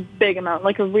amount,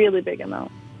 like a really big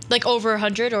amount. Like over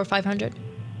 100 or 500?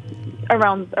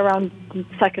 Around the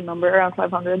second number, around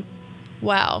 500.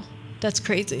 Wow, that's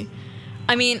crazy.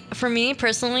 I mean, for me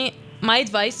personally, my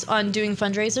advice on doing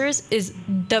fundraisers is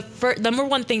the number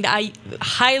one thing that I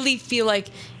highly feel like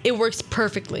it works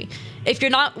perfectly. If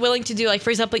you're not willing to do, like, for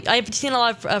example, I've seen a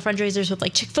lot of fundraisers with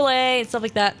like Chick-fil-A and stuff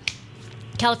like that,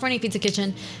 California Pizza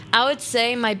Kitchen. I would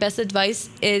say my best advice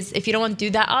is, if you don't want to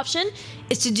do that option,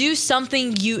 is to do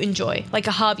something you enjoy, like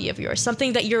a hobby of yours,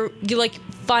 something that you like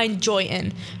find joy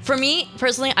in. For me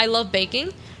personally, I love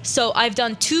baking, so I've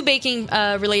done 2 baking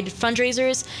related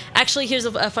fundraisers. Actually, here's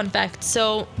a fun fact.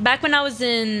 So back when I was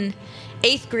in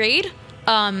 8th grade,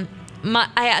 I'm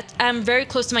very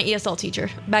close to my ESL teacher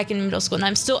back in middle school, and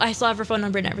I still have her phone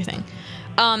number and everything.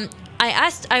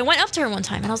 I went up to her one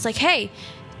time and I was like, hey,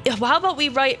 how about we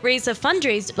raise a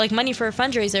fundraiser, like money for a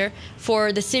fundraiser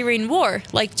for the Syrian war,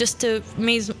 like just to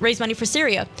raise money for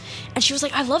Syria. And she was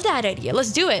like, I love that idea.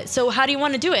 Let's do it. So how do you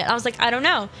want to do it? I was like, I don't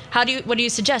know. What do you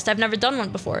suggest? I've never done one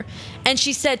before. And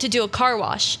she said to do a car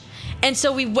wash. And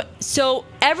so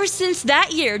ever since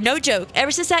that year, no joke,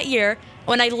 ever since that year,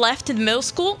 when I left in middle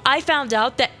school, I found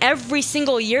out that every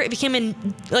single year it became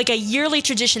a yearly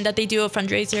tradition that they do a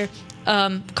fundraiser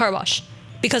car wash.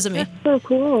 Because of me. That's so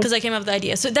cool. Because I came up with the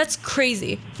idea. So that's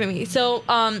crazy for me. So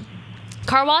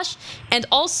car wash, and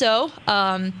also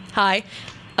hi.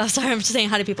 Sorry, I'm just saying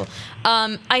hi to people.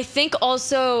 I think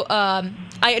also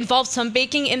I involved some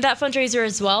baking in that fundraiser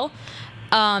as well.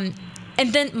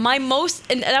 And then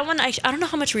that one, I don't know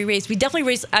how much we raised. We definitely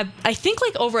raised, I think,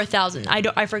 like over 1,000.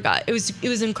 I forgot. It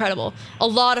was incredible. A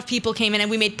lot of people came in and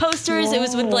we made posters. Whoa. It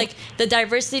was with like the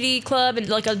diversity club, and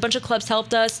like a bunch of clubs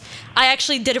helped us. I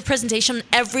actually did a presentation on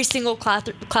every single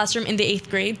classroom in the 8th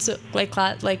grade, so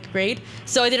grade.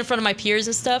 So I did it in front of my peers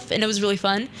and stuff, and it was really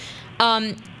fun.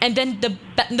 And then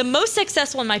the most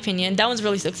successful, in my opinion, that one's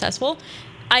really successful,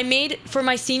 I made for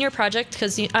my senior project,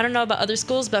 because I don't know about other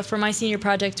schools, but for my senior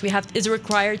project, is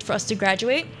required for us to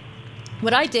graduate.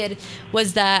 What I did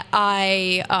was that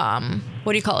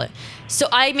So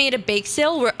I made a bake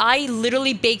sale where I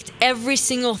literally baked every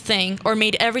single thing, or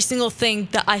made every single thing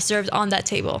that I served on that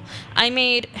table. I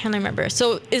made, I don't remember.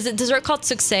 So is a dessert called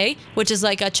succès, which is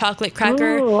like a chocolate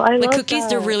cracker. Ooh, I love cookies. that.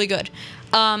 They're really good.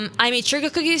 I made sugar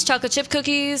cookies, chocolate chip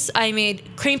cookies. I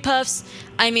made cream puffs.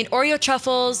 I made Oreo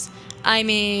truffles. I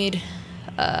made,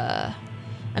 I'm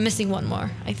missing one more,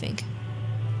 I think.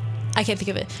 I can't think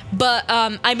of it. But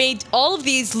I made all of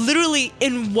these literally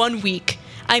in 1 week.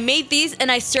 I made these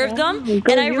and I served them,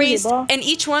 and I raised, and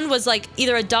each one was like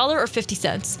either $1 or 50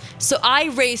 cents. So I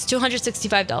raised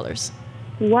 $265.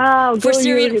 Wow.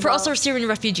 For also Syrian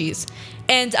refugees.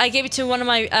 And I gave it to one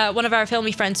of our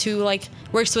family friends who like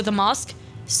works with a mosque.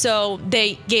 So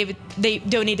they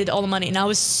donated all the money, and I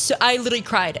literally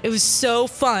cried. It was so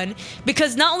fun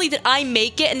because not only did I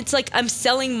make it, and it's like I'm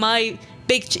selling my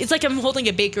it's like I'm holding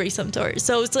a bakery some sort.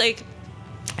 So it's like,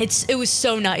 it was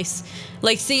so nice,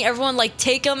 like seeing everyone like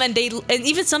take them, and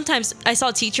even sometimes I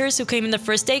saw teachers who came in the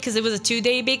first day because it was a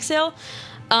 2-day bake sale.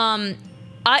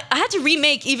 I had to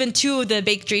remake even 2 of the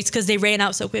baked treats because they ran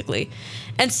out so quickly.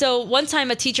 And so one time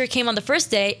a teacher came on the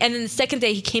first day, and then the second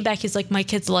day he came back. He's like, my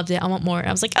kids loved it. I want more. And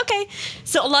I was like, okay.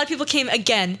 So a lot of people came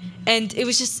again, and it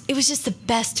was just the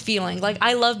best feeling. Like,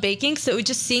 I love baking, so it was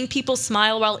just seeing people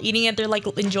smile while eating it. They're like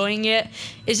enjoying it.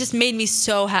 It just made me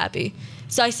so happy.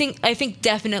 So I think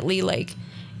definitely like,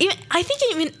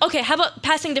 okay, how about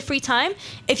passing the free time?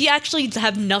 If you actually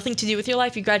have nothing to do with your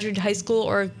life, you graduated high school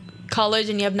or college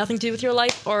and you have nothing to do with your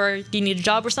life, or you need a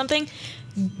job or something,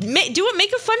 make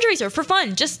a fundraiser for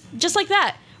fun, just like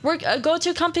that. Go to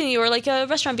a company or like a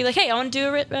restaurant, be like, hey, I want to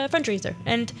do a fundraiser,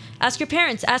 and ask your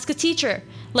parents, ask a teacher.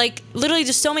 Like, literally,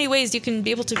 just so many ways you can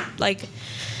be able to, like,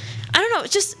 I don't know,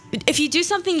 just if you do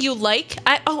something you like.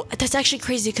 That's actually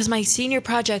crazy, because my senior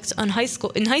project in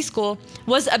high school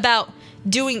was about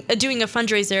doing a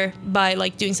fundraiser by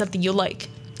like doing something you like,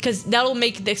 because that'll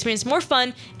make the experience more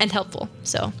fun and helpful.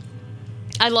 So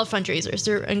I love fundraisers.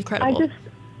 They're incredible.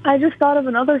 I just thought of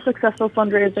another successful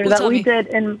fundraiser that we did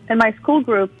in my school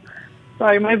group.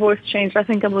 Sorry, my voice changed. I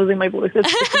think I'm losing my voice. No,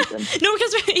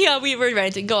 because we were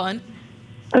ranting. Go on.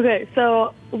 Okay,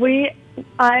 so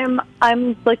I'm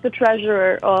like the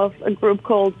treasurer of a group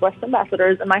called West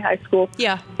Ambassadors in my high school.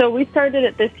 Yeah. So we started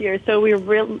it this year. So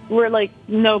we're like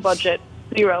no budget,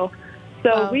 zero. So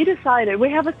Wow. we decided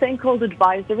we have a thing called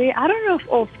advisory. I don't know if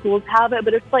all schools have it,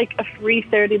 but it's like a free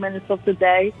 30 minutes of the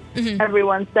day every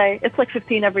Wednesday. It's like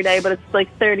 15 every day, but it's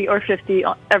like 30 or 50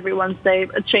 every Wednesday.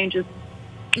 It changes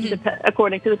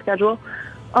according to the schedule.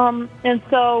 And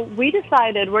so we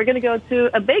decided we're going to go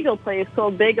to a bagel place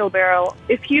called Bagel Barrel.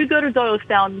 If you go to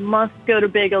Doylestown, you must go to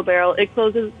Bagel Barrel. It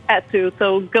closes at 2,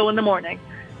 so go in the morning.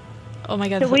 Oh my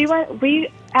God. So we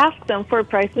asked them for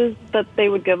prices that they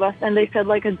would give us, and they said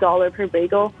like $1 per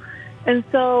bagel. And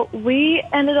so we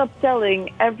ended up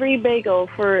selling every bagel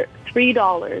for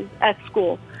 $3 at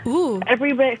school. Ooh.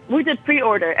 We did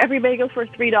pre-order. Every bagel for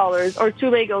 $3 or 2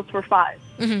 bagels for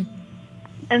 $5.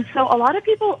 And so a lot of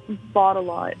people bought a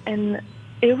lot, and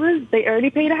they already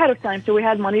paid ahead of time, so we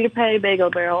had money to pay Bagel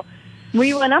Barrel.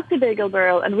 We went up to Bagel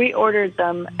Barrel and we ordered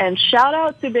them, and shout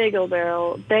out to Bagel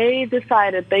Barrel. They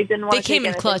decided they didn't want to take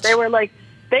anything. Clutch. They were like,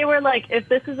 if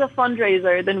this is a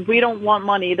fundraiser, then we don't want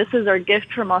money. This is our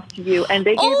gift from us to you. And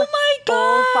they gave us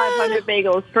all 500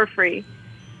 bagels for free.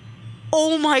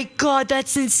 Oh my God,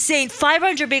 that's insane.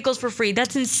 500 bagels for free.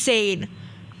 That's insane.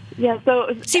 Yeah,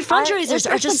 so see, fundraisers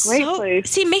are just a great place.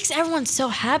 See, it makes everyone so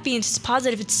happy and just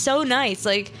positive. It's so nice.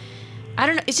 Like, I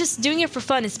don't know. It's just doing it for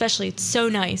fun, especially. It's so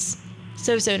nice.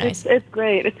 So nice. It's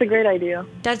great. It's a great idea.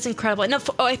 That's incredible. No,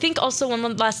 I think also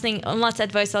one last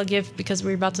advice I'll give, because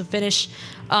we're about to finish,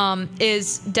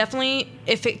 is definitely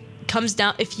if it comes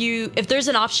down, if there's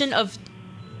an option of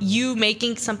you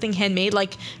making something handmade,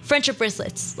 like friendship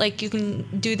bracelets, like you can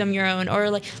do them your own,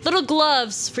 or like little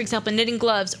gloves, for example, knitting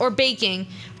gloves, or baking,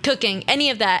 cooking,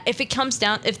 any of that. If it comes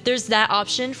down, if there's that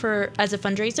option for as a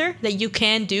fundraiser that you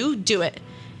can do it.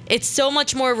 It's so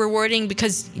much more rewarding,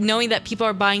 because knowing that people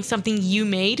are buying something you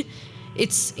made,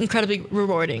 it's incredibly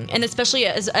rewarding. And especially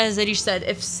as Areej said,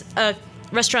 if a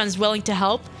restaurant is willing to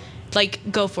help, like,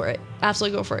 go for it.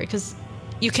 Absolutely go for it, because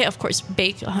you can't, of course,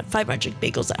 bake 500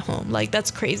 bagels at home. Like,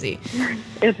 that's crazy.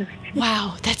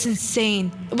 Wow, that's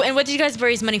insane. And what did you guys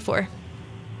raise money for?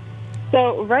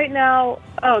 So right now,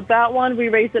 that one we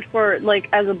raised it for, like,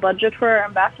 as a budget for our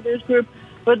ambassadors group.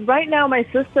 But right now, my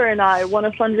sister and I want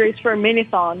to fundraise for a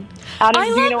mini-thon. I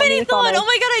love mini-thon. Oh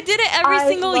my God, I did it every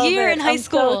single year in high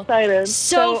school. I'm so excited.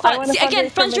 So fun. See, again,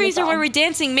 fundraiser where we're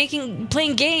dancing,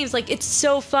 playing games. Like, it's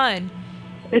so fun.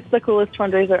 It's the coolest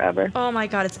fundraiser ever. Oh my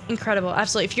God, it's incredible.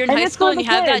 Absolutely. If you're in high school and you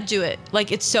have that, do it.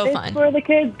 Like, it's so fun. It's for the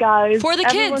kids, guys. For the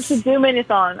kids. Everyone should do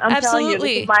mini-thon. I'm telling you,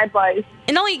 this is my advice.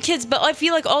 And not only kids, but I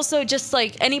feel like also just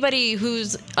like anybody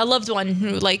who's a loved one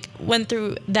who like went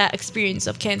through that experience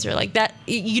of cancer, like that,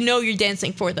 you're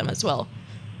dancing for them as well.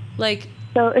 Like,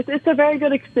 so it's a very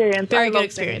good experience. Very good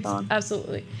experience.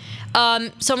 Absolutely. So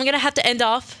I'm going to have to end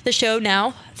off the show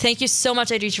now. Thank you so much,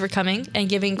 Areej, for coming and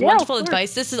giving wonderful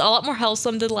advice. This is a lot more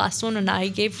wholesome than the last one when I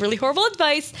gave really horrible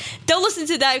advice. Don't listen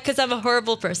to that, because I'm a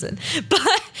horrible person.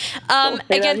 But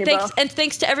again,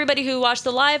 thanks to everybody who watched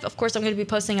the live. Of course, I'm going to be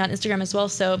posting on Instagram as well,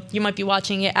 so you might be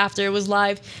watching it after it was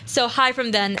live. So hi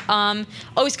from then.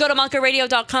 Always go to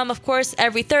montcoradio.com, of course,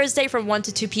 every Thursday from 1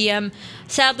 to 2 p.m.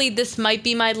 Sadly, this might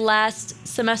be my last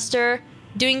semester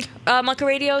doing Montco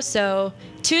Radio, so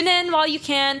tune in while you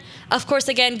can. Of course,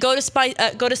 again, go to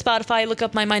Spotify, look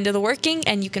up My Mind of the Working,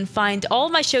 and you can find all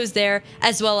my shows there,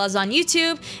 as well as on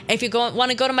YouTube. If you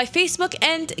want to go to my Facebook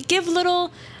and give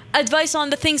little advice on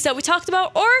the things that we talked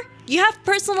about, or you have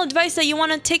personal advice that you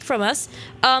want to take from us,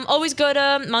 always go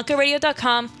to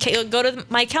montcoradio.com, go to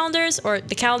my calendars, or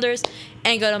the calendars,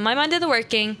 and go to My Mind of the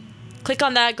Working. Click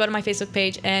on that, go to my Facebook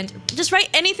page, and just write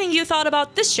anything you thought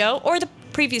about this show or the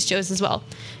previous shows as well.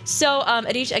 So,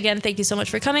 Areej, again, thank you so much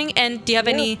for coming. And do you have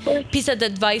any piece of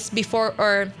advice before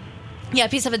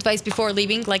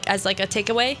leaving, like as like a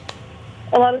takeaway?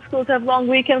 A lot of schools have long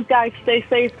weekends, guys. Stay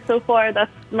safe. So far, that's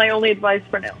my only advice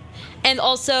for now. And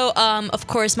also, of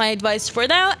course, my advice for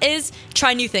now is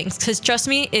try new things, because trust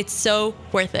me, it's so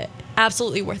worth it.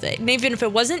 Absolutely worth it. And even if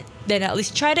it wasn't, then at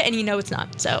least you tried it and you know it's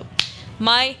not. So,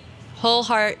 my whole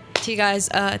heart to you guys.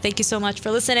 Thank you so much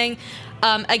for listening.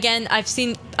 Again,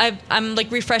 I'm like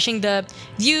refreshing the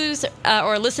views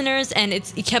or listeners, and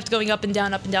it kept going up and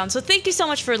down. So thank you so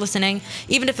much for listening,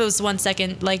 even if it was 1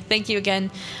 second. Like, thank you again.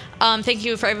 Thank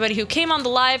you for everybody who came on the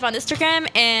live on Instagram.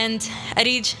 And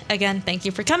Areej, again, thank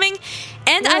you for coming.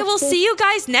 And I will see you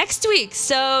guys next week.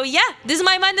 So yeah, this is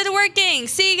My Mind of the Working.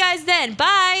 See you guys then.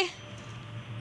 Bye.